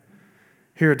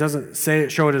 Here it doesn't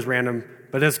show it as random,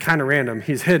 but it's kind of random.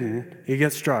 He's hidden, he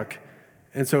gets struck.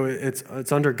 And so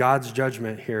it's under God's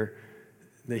judgment here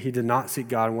that he did not seek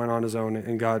God and went on his own,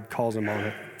 and God calls him on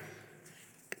it.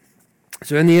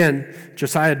 So in the end,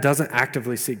 Josiah doesn't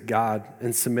actively seek God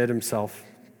and submit himself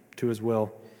to his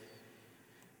will.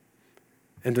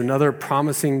 And another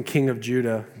promising king of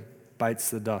Judah bites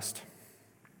the dust.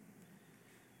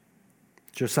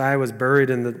 Josiah was buried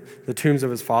in the tombs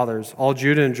of his fathers. All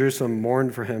Judah and Jerusalem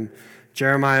mourned for him.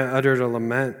 Jeremiah uttered a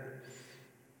lament,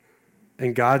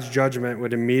 and God's judgment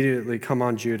would immediately come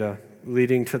on Judah,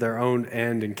 leading to their own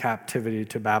end in captivity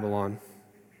to Babylon.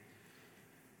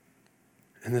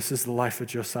 And this is the life of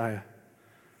Josiah.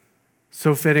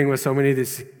 So fitting with so many of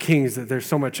these kings that there's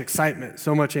so much excitement,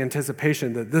 so much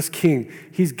anticipation that this king,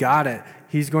 he's got it.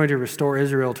 He's going to restore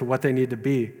Israel to what they need to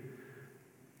be.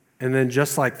 And then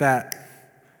just like that,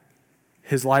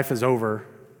 his life is over,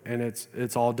 and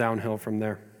it's all downhill from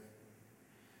there.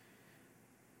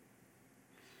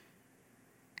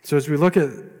 So as we look at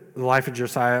the life of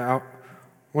Josiah, I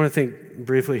want to think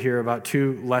briefly here about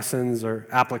two lessons or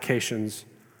applications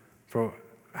for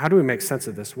how do we make sense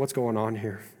of this? What's going on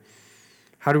here?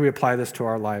 How do we apply this to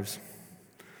our lives?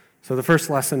 So the first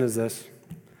lesson is this: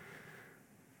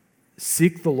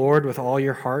 seek the Lord with all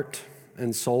your heart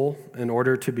and soul in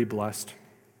order to be blessed.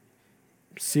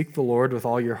 Seek the Lord with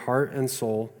all your heart and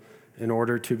soul in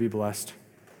order to be blessed.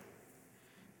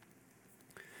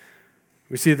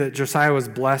 We see that Josiah was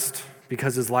blessed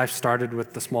because his life started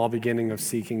with the small beginning of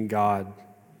seeking God.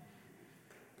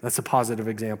 That's a positive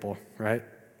example, right?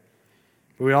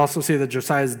 But we also see that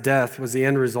Josiah's death was the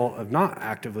end result of not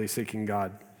actively seeking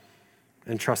God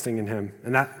and trusting in him.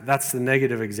 And that's the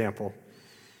negative example.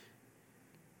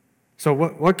 So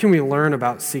what can we learn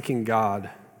about seeking God?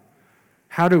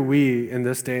 How do we, in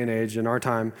this day and age, in our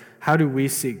time, how do we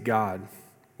seek God?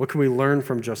 What can we learn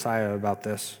from Josiah about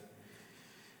this?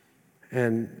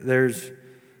 And there's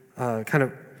kind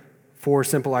of 4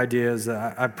 simple ideas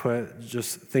that I put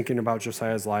just thinking about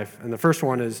Josiah's life. And the first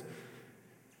one is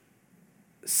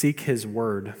seek his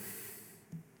word.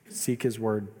 Seek his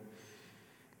word.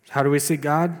 How do we seek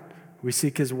God? We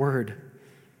seek his word.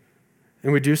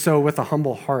 And we do so with a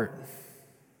humble heart.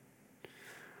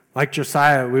 Like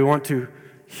Josiah, we want to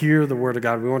hear the word of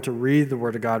God. We want to read the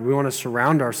word of God. We want to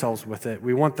surround ourselves with it.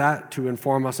 We want that to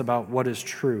inform us about what is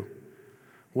true,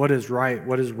 what is right,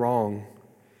 what is wrong.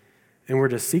 And we're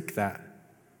to seek that.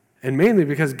 And mainly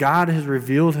because God has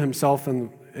revealed himself in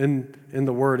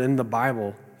the word, in the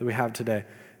Bible that we have today.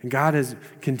 And God has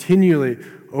continually,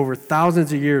 over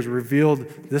thousands of years, revealed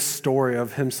this story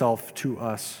of himself to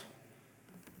us.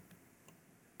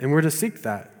 And we're to seek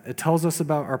that. It tells us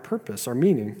about our purpose, our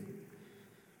meaning.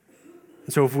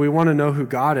 And so if we want to know who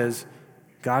God has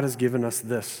given us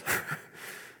this.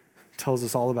 It tells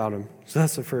us all about him. So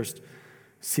that's the first.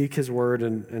 Seek his word,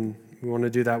 and we want to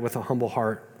do that with a humble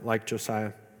heart like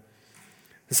Josiah.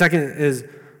 The second is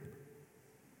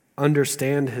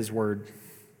understand his word.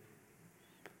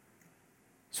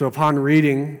 So upon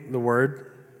reading the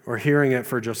word or hearing it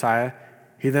for Josiah,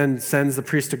 he then sends the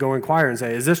priest to go inquire and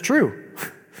say, is this true?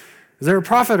 Is there a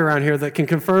prophet around here that can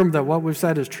confirm that what we've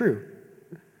said is true?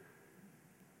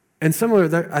 And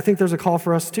similar, I think there's a call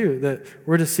for us too, that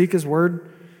we're to seek his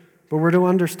word, but we're to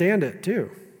understand it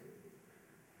too.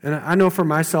 And I know for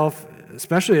myself,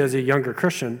 especially as a younger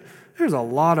Christian, there's a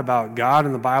lot about God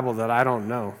in the Bible that I don't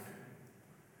know.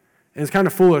 And it's kind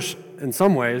of foolish in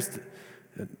some ways,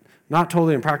 not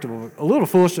totally impractical, but a little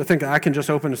foolish to think that I can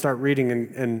just open and start reading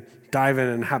and dive in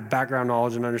and have background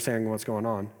knowledge and understanding what's going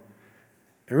on.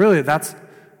 And really, that's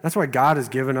why God has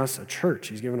given us a church.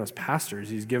 He's given us pastors.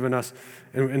 He's given us,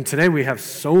 and today we have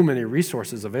so many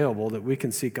resources available that we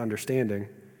can seek understanding.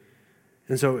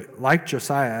 And so, like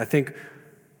Josiah, I think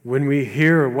when we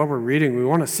hear what we're reading, we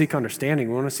want to seek understanding.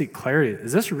 We want to seek clarity.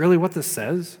 Is this really what this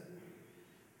says?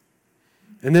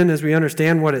 And then as we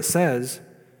understand what it says,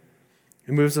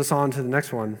 it moves us on to the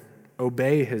next one.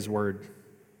 Obey his word.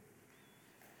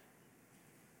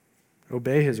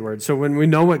 Obey his word. So when we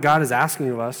know what God is asking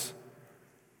of us,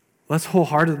 let's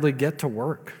wholeheartedly get to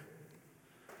work.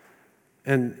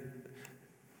 And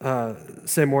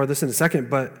say more of this in a second,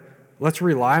 but let's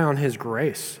rely on his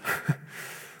grace.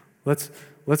 Let's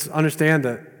understand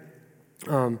that,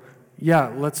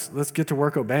 let's get to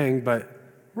work obeying, but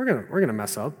we're gonna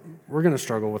mess up. We're gonna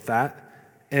struggle with that.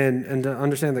 And to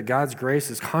understand that God's grace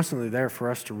is constantly there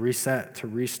for us to reset, to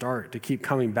restart, to keep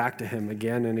coming back to him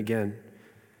again and again.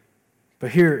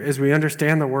 But here, as we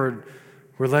understand the word,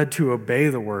 we're led to obey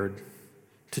the word,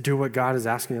 to do what God is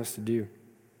asking us to do.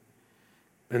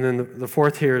 And then the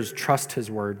fourth here is trust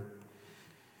his word.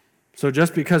 So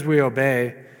just because we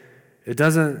obey, it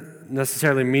doesn't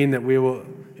necessarily mean that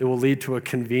it will lead to a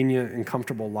convenient and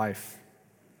comfortable life.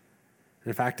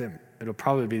 In fact, it'll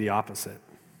probably be the opposite.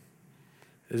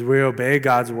 As we obey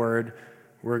God's word,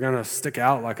 we're going to stick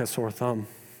out like a sore thumb.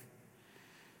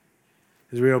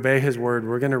 As we obey his word,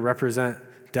 we're going to represent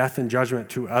death and judgment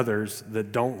to others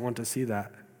that don't want to see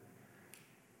that.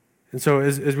 And so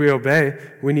as we obey,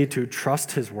 we need to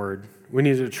trust his word. We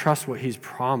need to trust what he's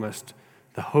promised,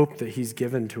 the hope that he's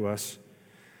given to us,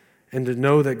 and to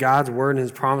know that God's word and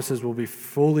his promises will be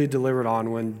fully delivered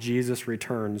on when Jesus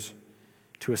returns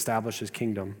to establish his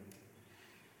kingdom.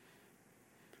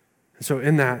 And so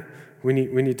in that, we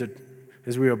need to,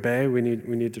 as we obey, we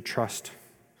need to trust.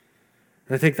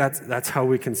 And I think that's how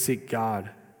we can seek God.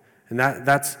 And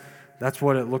that's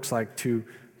what it looks like to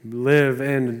live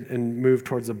in and move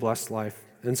towards a blessed life.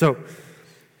 And so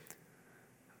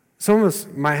some of us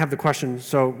might have the question,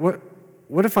 so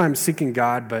what if I'm seeking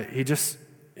God, but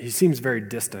he seems very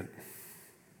distant?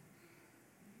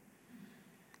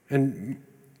 And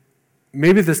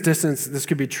maybe this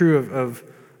could be true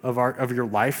of your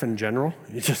life in general.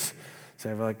 You just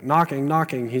say, like,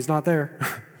 knocking, he's not there.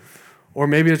 Or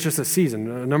maybe it's just a season.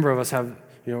 A number of us have,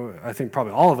 I think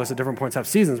probably all of us at different points have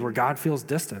seasons where God feels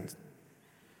distant.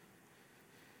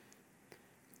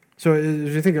 So as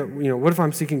you think of, what if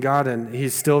I'm seeking God and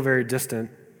he's still very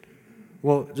distant?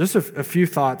 Well, just a few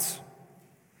thoughts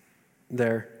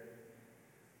there.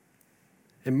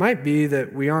 It might be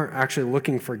that we aren't actually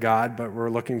looking for God, but we're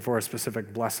looking for a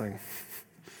specific blessing.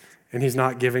 And he's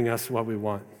not giving us what we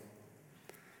want.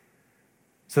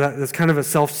 So that's kind of a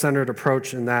self-centered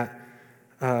approach in that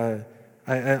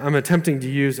I'm attempting to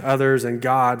use others and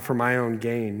God for my own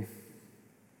gain.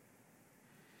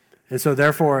 And so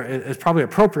therefore, it's probably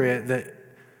appropriate that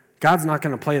God's not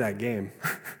going to play that game.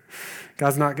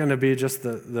 God's not going to be just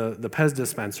the Pez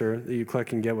dispenser that you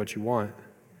click and get what you want.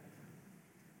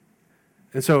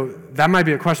 And so that might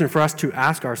be a question for us to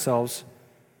ask ourselves.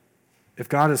 If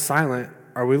God is silent,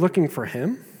 are we looking for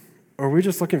him? Or are we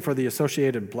just looking for the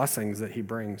associated blessings that he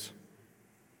brings?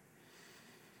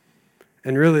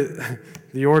 And really,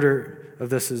 the order of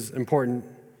this is important.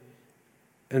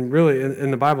 And really,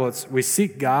 in the Bible, it's we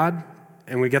seek God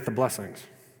and we get the blessings.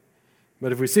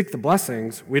 But if we seek the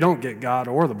blessings, we don't get God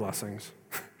or the blessings.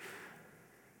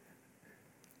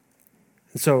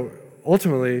 And so,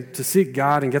 ultimately, to seek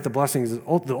God and get the blessings, the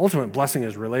ultimate blessing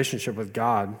is relationship with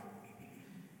God.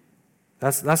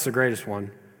 That's the greatest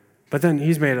one. But then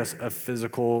he's made us a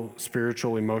physical,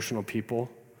 spiritual, emotional people.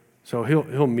 So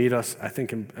he'll meet us, I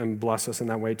think, and bless us in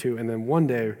that way too. And then one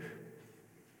day,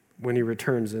 when he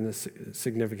returns, in his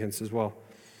significance as well.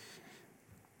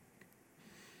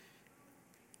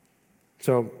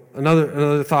 So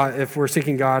another thought, if we're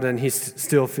seeking God and he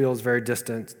still feels very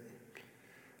distant,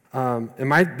 it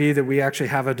might be that we actually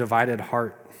have a divided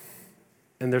heart.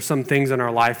 And there's some things in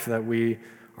our life that we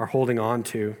are holding on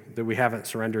to that we haven't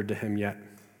surrendered to him yet.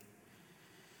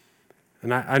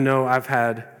 And I know I've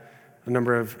had a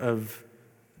number of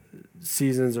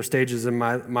seasons or stages in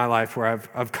my life where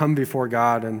I've come before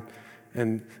God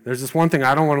and there's this one thing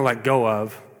I don't want to let go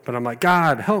of, but I'm like,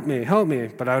 God, help me,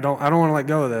 but I don't want to let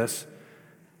go of this.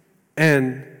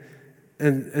 And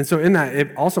so in that,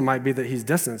 it also might be that he's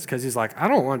distant because he's like, I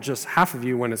don't want just half of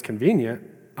you when it's convenient.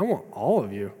 I want all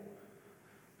of you.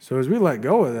 So as we let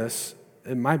go of this,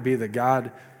 it might be that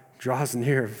God draws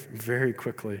near very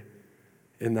quickly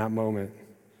in that moment.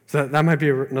 So that might be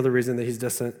another reason that he's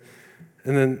distant.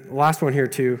 And then the last one here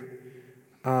too,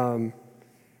 in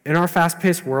our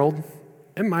fast-paced world,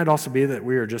 it might also be that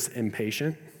we are just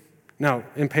impatient. Now,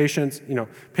 impatience,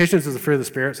 patience is the fruit of the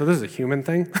Spirit, so this is a human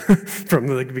thing from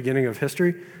the beginning of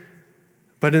history.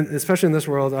 But especially in this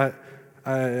world,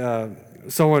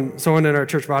 someone in our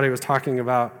church body was talking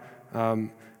about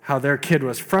how their kid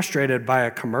was frustrated by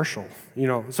a commercial.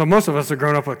 So most of us are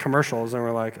grown up with commercials, and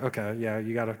we're like, okay, yeah,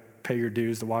 you got to pay your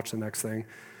dues to watch the next thing.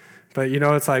 But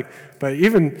it's like, but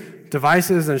even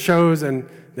devices and shows, and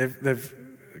they've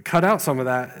cut out some of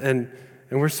that, and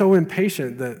we're so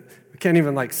impatient that we can't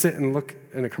even sit and look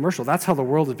in a commercial. That's how the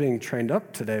world is being trained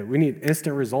up today. We need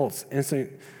instant results,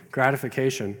 instant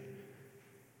gratification.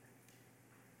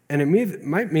 And it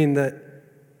might mean that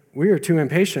we are too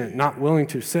impatient, not willing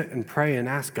to sit and pray and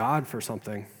ask God for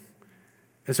something.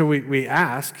 And so we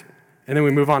ask, and then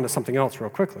we move on to something else real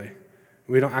quickly.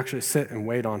 We don't actually sit and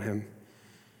wait on him.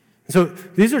 So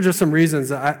these are just some reasons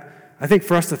that I think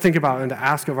for us to think about and to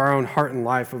ask of our own heart and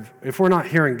life. Of if we're not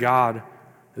hearing God,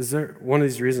 is there one of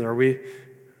these reasons? Are we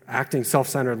acting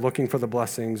self-centered, looking for the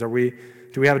blessings? Do we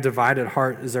have a divided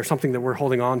heart? Is there something that we're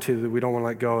holding on to that we don't want to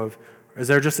let go of? Or is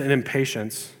there just an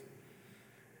impatience?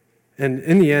 And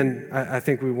in the end, I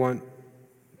think we want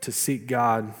to seek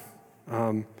God,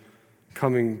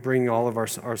 bringing all of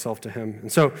ourselves to him.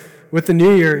 And so with the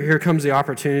new year, here comes the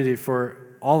opportunity for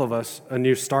all of us, a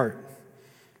new start.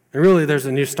 And really, there's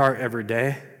a new start every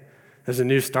day. There's a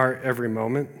new start every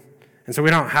moment. And so we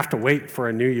don't have to wait for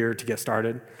a new year to get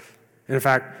started. And in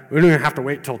fact, we don't even have to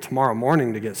wait till tomorrow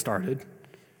morning to get started.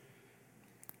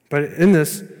 But in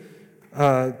this,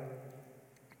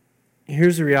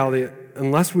 here's the reality.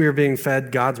 Unless we are being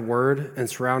fed God's word and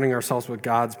surrounding ourselves with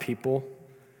God's people,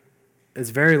 it's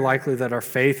very likely that our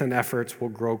faith and efforts will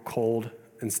grow cold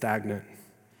and stagnant.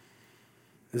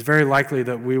 It's very likely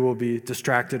that we will be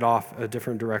distracted off a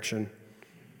different direction.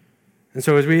 And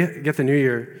so as we get the new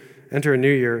year, enter a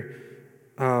new year,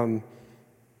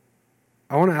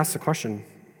 I want to ask the question,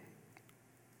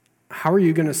 how are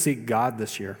you going to seek God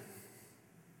this year?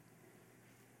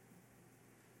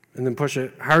 And then push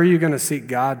it, how are you going to seek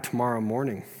God tomorrow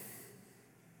morning?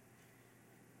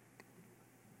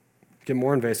 Get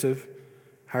more invasive.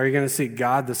 How are you going to seek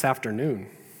God this afternoon?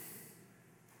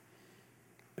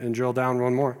 and drill down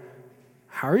one more.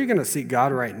 How are you going to seek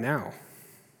God right now?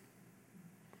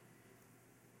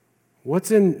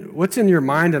 What's in your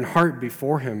mind and heart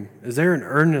before him? Is there an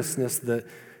earnestness that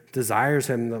desires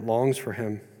him, that longs for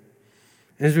him?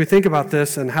 And as we think about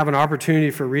this and have an opportunity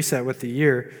for reset with the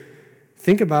year,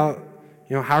 think about,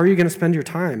 how are you going to spend your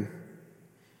time?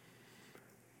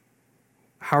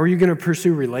 How are you going to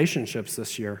pursue relationships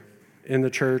this year in the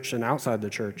church and outside the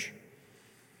church?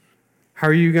 How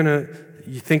are you going to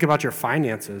think about your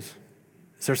finances?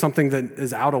 Is there something that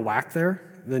is out of whack there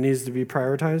that needs to be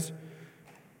prioritized?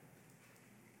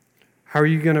 How are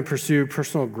you going to pursue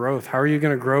personal growth? How are you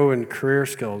going to grow in career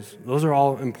skills? Those are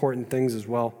all important things as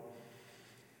well.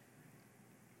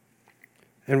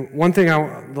 And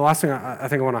the last thing I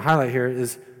think I want to highlight here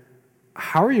is,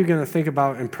 how are you going to think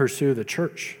about and pursue the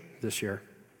church this year?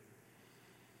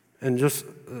 And just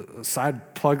a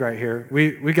side plug right here,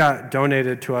 we got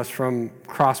donated to us from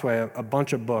Crossway a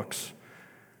bunch of books,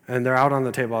 and they're out on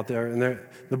the table out there. And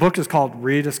the book is called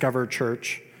Rediscover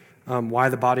Church, Why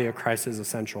the Body of Christ is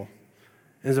Essential.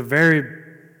 It's a very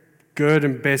good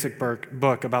and basic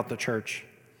book about the church.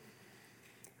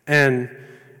 And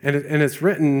it's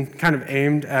written kind of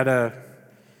aimed at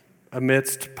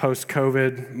amidst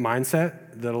post-COVID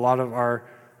mindset that a lot of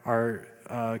our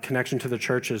connection to the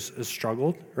church has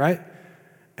struggled, right?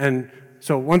 And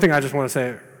so one thing I just want to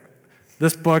say,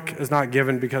 this book is not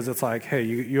given because it's like, hey,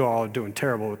 you all are doing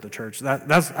terrible with the church.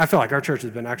 I feel like our church has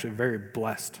been actually very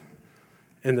blessed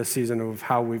in this season of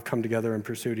how we've come together and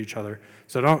pursued each other.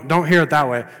 So don't hear it that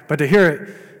way. But to hear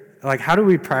it, like, how do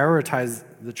we prioritize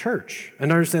the church?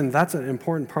 And understand that's an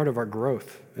important part of our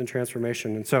growth and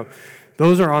transformation. And so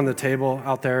those are on the table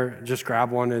out there. Just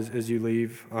grab one as you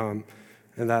leave. And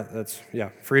that's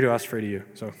free to us, free to you.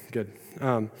 So good.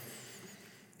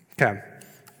 Okay,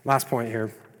 last point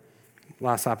here.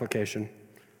 Last application.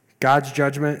 God's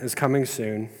judgment is coming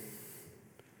soon,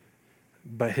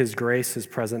 but his grace is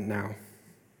present now.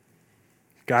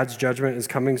 God's judgment is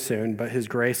coming soon, but his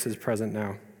grace is present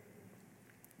now.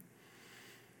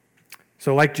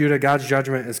 So like Judah, God's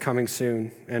judgment is coming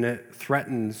soon, and it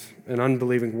threatens an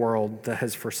unbelieving world that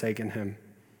has forsaken him.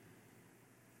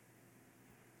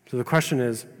 So the question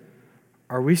is,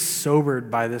 are we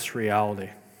sobered by this reality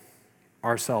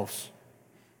ourselves?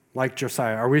 Like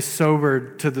Josiah, are we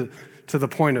sobered to the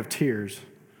point of tears?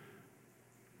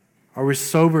 Are we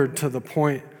sobered to the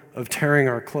point of tearing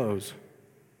our clothes?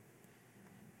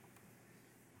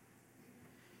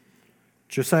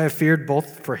 Josiah feared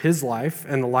both for his life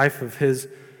and the life of his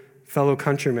fellow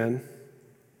countrymen.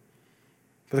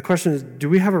 But the question is, do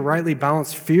we have a rightly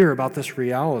balanced fear about this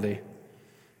reality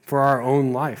for our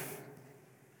own life?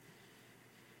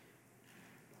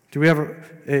 Do we have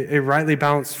a rightly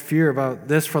balanced fear about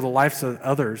this for the lives of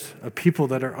others, of people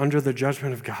that are under the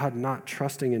judgment of God, not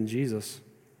trusting in Jesus?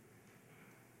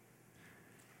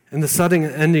 And the sudden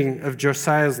ending of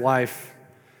Josiah's life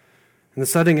and the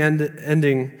sudden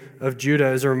ending of Judah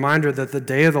is a reminder that the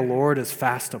day of the Lord is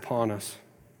fast upon us.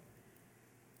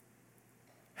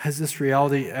 Has this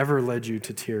reality ever led you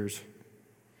to tears?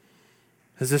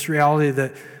 Has this reality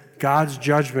that God's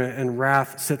judgment and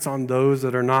wrath sits on those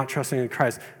that are not trusting in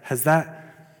Christ,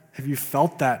 have you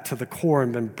felt that to the core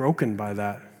and been broken by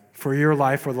that for your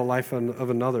life or the life of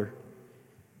another?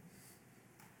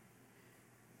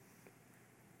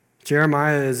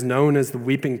 Jeremiah is known as the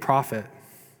weeping prophet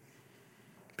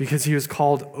because he was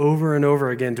called over and over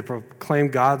again to proclaim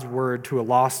God's word to a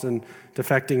lost and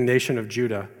defecting nation of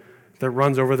Judah that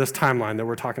runs over this timeline that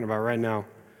we're talking about right now.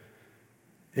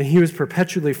 And he was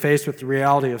perpetually faced with the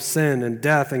reality of sin and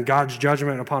death and God's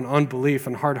judgment upon unbelief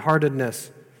and hard-heartedness.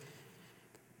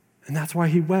 And that's why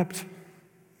he wept.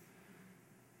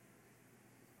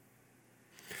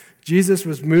 Jesus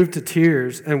was moved to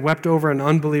tears and wept over an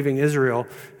unbelieving Israel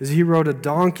as he rode a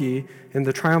donkey in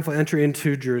the triumphal entry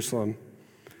into Jerusalem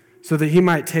so that he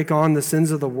might take on the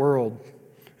sins of the world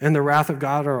and the wrath of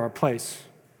God in our place.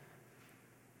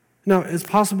 Now, it's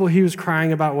possible he was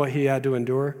crying about what he had to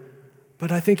endure,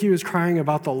 but I think he was crying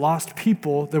about the lost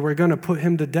people that were going to put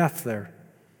him to death there.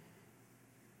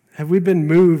 Have we been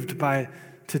moved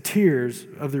to tears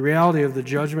of the reality of the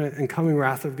judgment and coming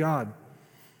wrath of God?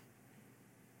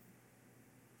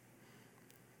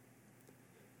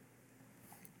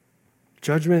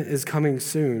 Judgment is coming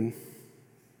soon,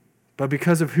 but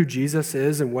because of who Jesus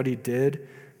is and what he did,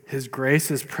 his grace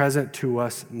is present to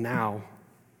us now.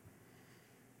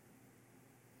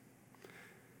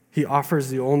 He offers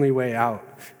the only way out.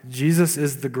 Jesus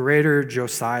is the greater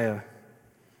Josiah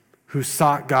who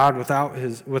sought God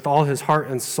with all his heart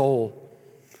and soul,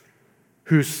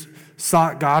 who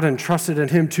sought God and trusted in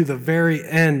him to the very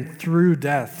end through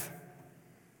death.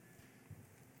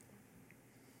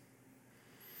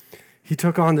 He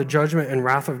took on the judgment and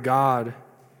wrath of God.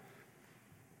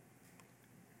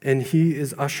 And he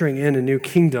is ushering in a new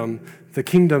kingdom, the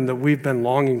kingdom that we've been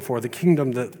longing for, the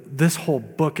kingdom that this whole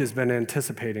book has been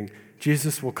anticipating.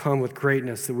 Jesus will come with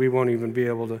greatness that we won't even be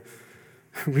able to,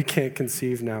 we can't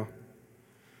conceive now.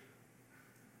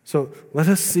 So let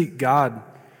us seek God,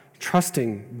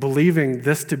 trusting, believing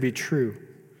this to be true,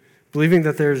 believing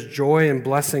that there's joy and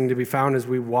blessing to be found as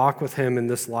we walk with him in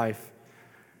this life,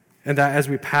 and that as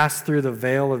we pass through the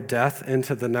veil of death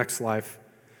into the next life,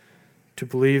 to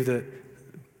believe that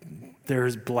there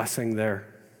is blessing there.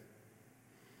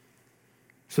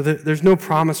 So there's no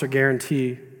promise or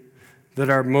guarantee that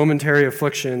our momentary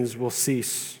afflictions will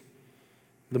cease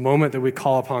the moment that we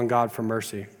call upon God for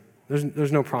mercy.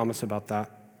 There's no promise about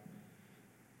that.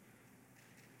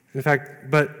 In fact,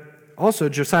 but also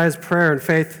Josiah's prayer and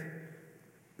faith,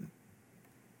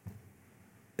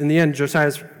 in the end,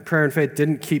 Josiah's prayer and faith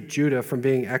didn't keep Judah from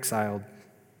being exiled,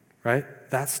 right?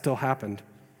 That still happened.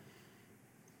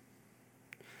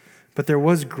 But there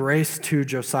was grace to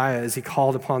Josiah as he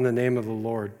called upon the name of the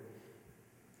Lord.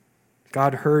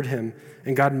 God heard him,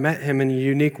 and God met him in a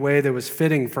unique way that was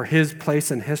fitting for his place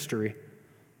in history.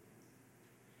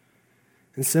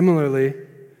 And similarly,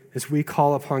 as we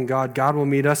call upon God, God will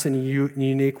meet us in a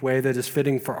unique way that is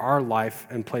fitting for our life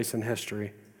and place in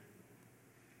history.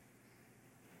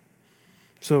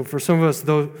 So for some of us,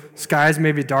 though skies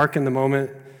may be dark in the moment,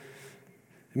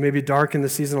 it may be dark in the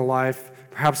season of life,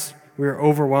 perhaps we are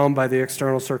overwhelmed by the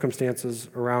external circumstances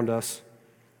around us,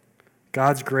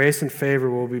 God's grace and favor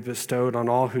will be bestowed on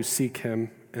all who seek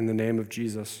him in the name of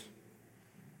Jesus.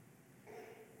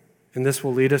 And this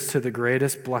will lead us to the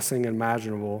greatest blessing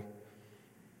imaginable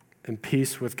and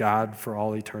peace with God for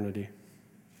all eternity.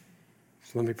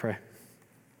 So let me pray.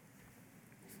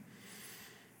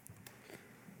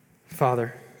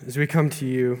 Father, as we come to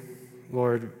you,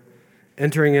 Lord,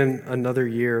 entering in another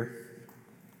year,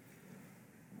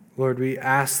 Lord, we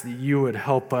ask that you would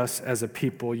help us as a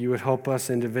people. You would help us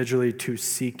individually to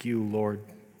seek you, Lord.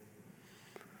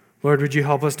 Lord, would you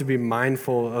help us to be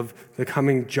mindful of the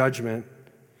coming judgment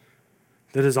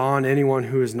that is on anyone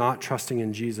who is not trusting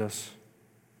in Jesus.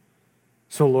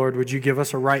 So, Lord, would you give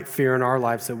us a right fear in our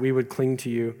lives that we would cling to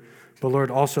you? But,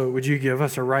 Lord, also, would you give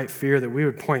us a right fear that we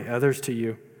would point others to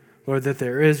you? Lord, that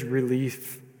there is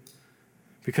relief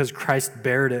because Christ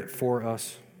bared it for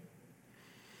us.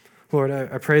 Lord,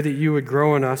 I pray that you would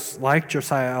grow in us, like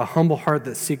Josiah, a humble heart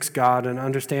that seeks God and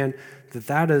understand that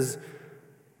that is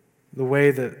the way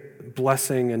that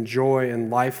blessing and joy and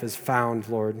life is found,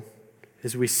 Lord,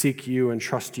 as we seek you and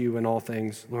trust you in all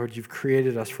things. Lord, you've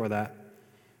created us for that.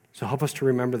 So help us to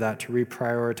remember that, to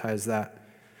reprioritize that.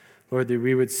 Lord, that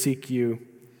we would seek you,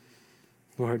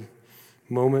 Lord,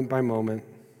 moment by moment,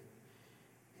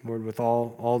 Lord, with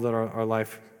all that our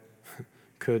life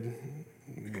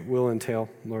will entail,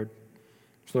 Lord.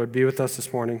 So, Lord, be with us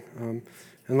this morning. And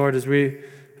Lord, as we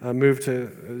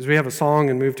have a song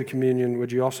and move to communion,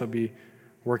 would you also be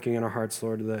working in our hearts,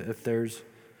 Lord, that if there's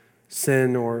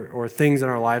sin or things in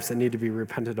our lives that need to be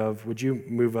repented of, would you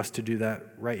move us to do that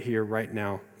right here, right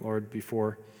now, Lord,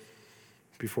 before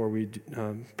we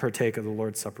partake of the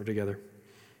Lord's Supper together.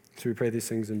 So we pray these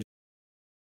things in Jesus' name.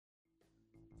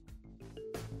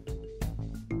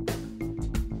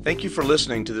 Thank you for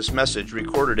listening to this message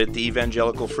recorded at the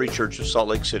Evangelical Free Church of Salt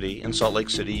Lake City in Salt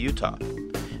Lake City, Utah.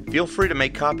 Feel free to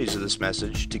make copies of this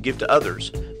message to give to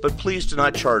others, but please do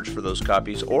not charge for those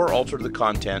copies or alter the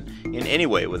content in any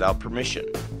way without permission.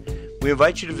 We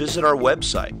invite you to visit our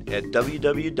website at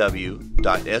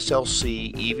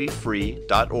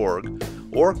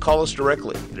www.slcevfree.org or call us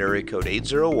directly at area code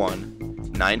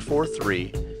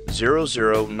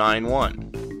 801-943-0091.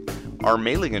 Our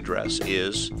mailing address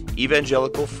is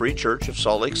Evangelical Free Church of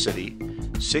Salt Lake City,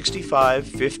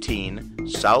 6515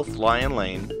 South Lion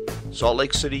Lane, Salt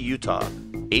Lake City, Utah,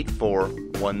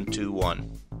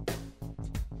 84121.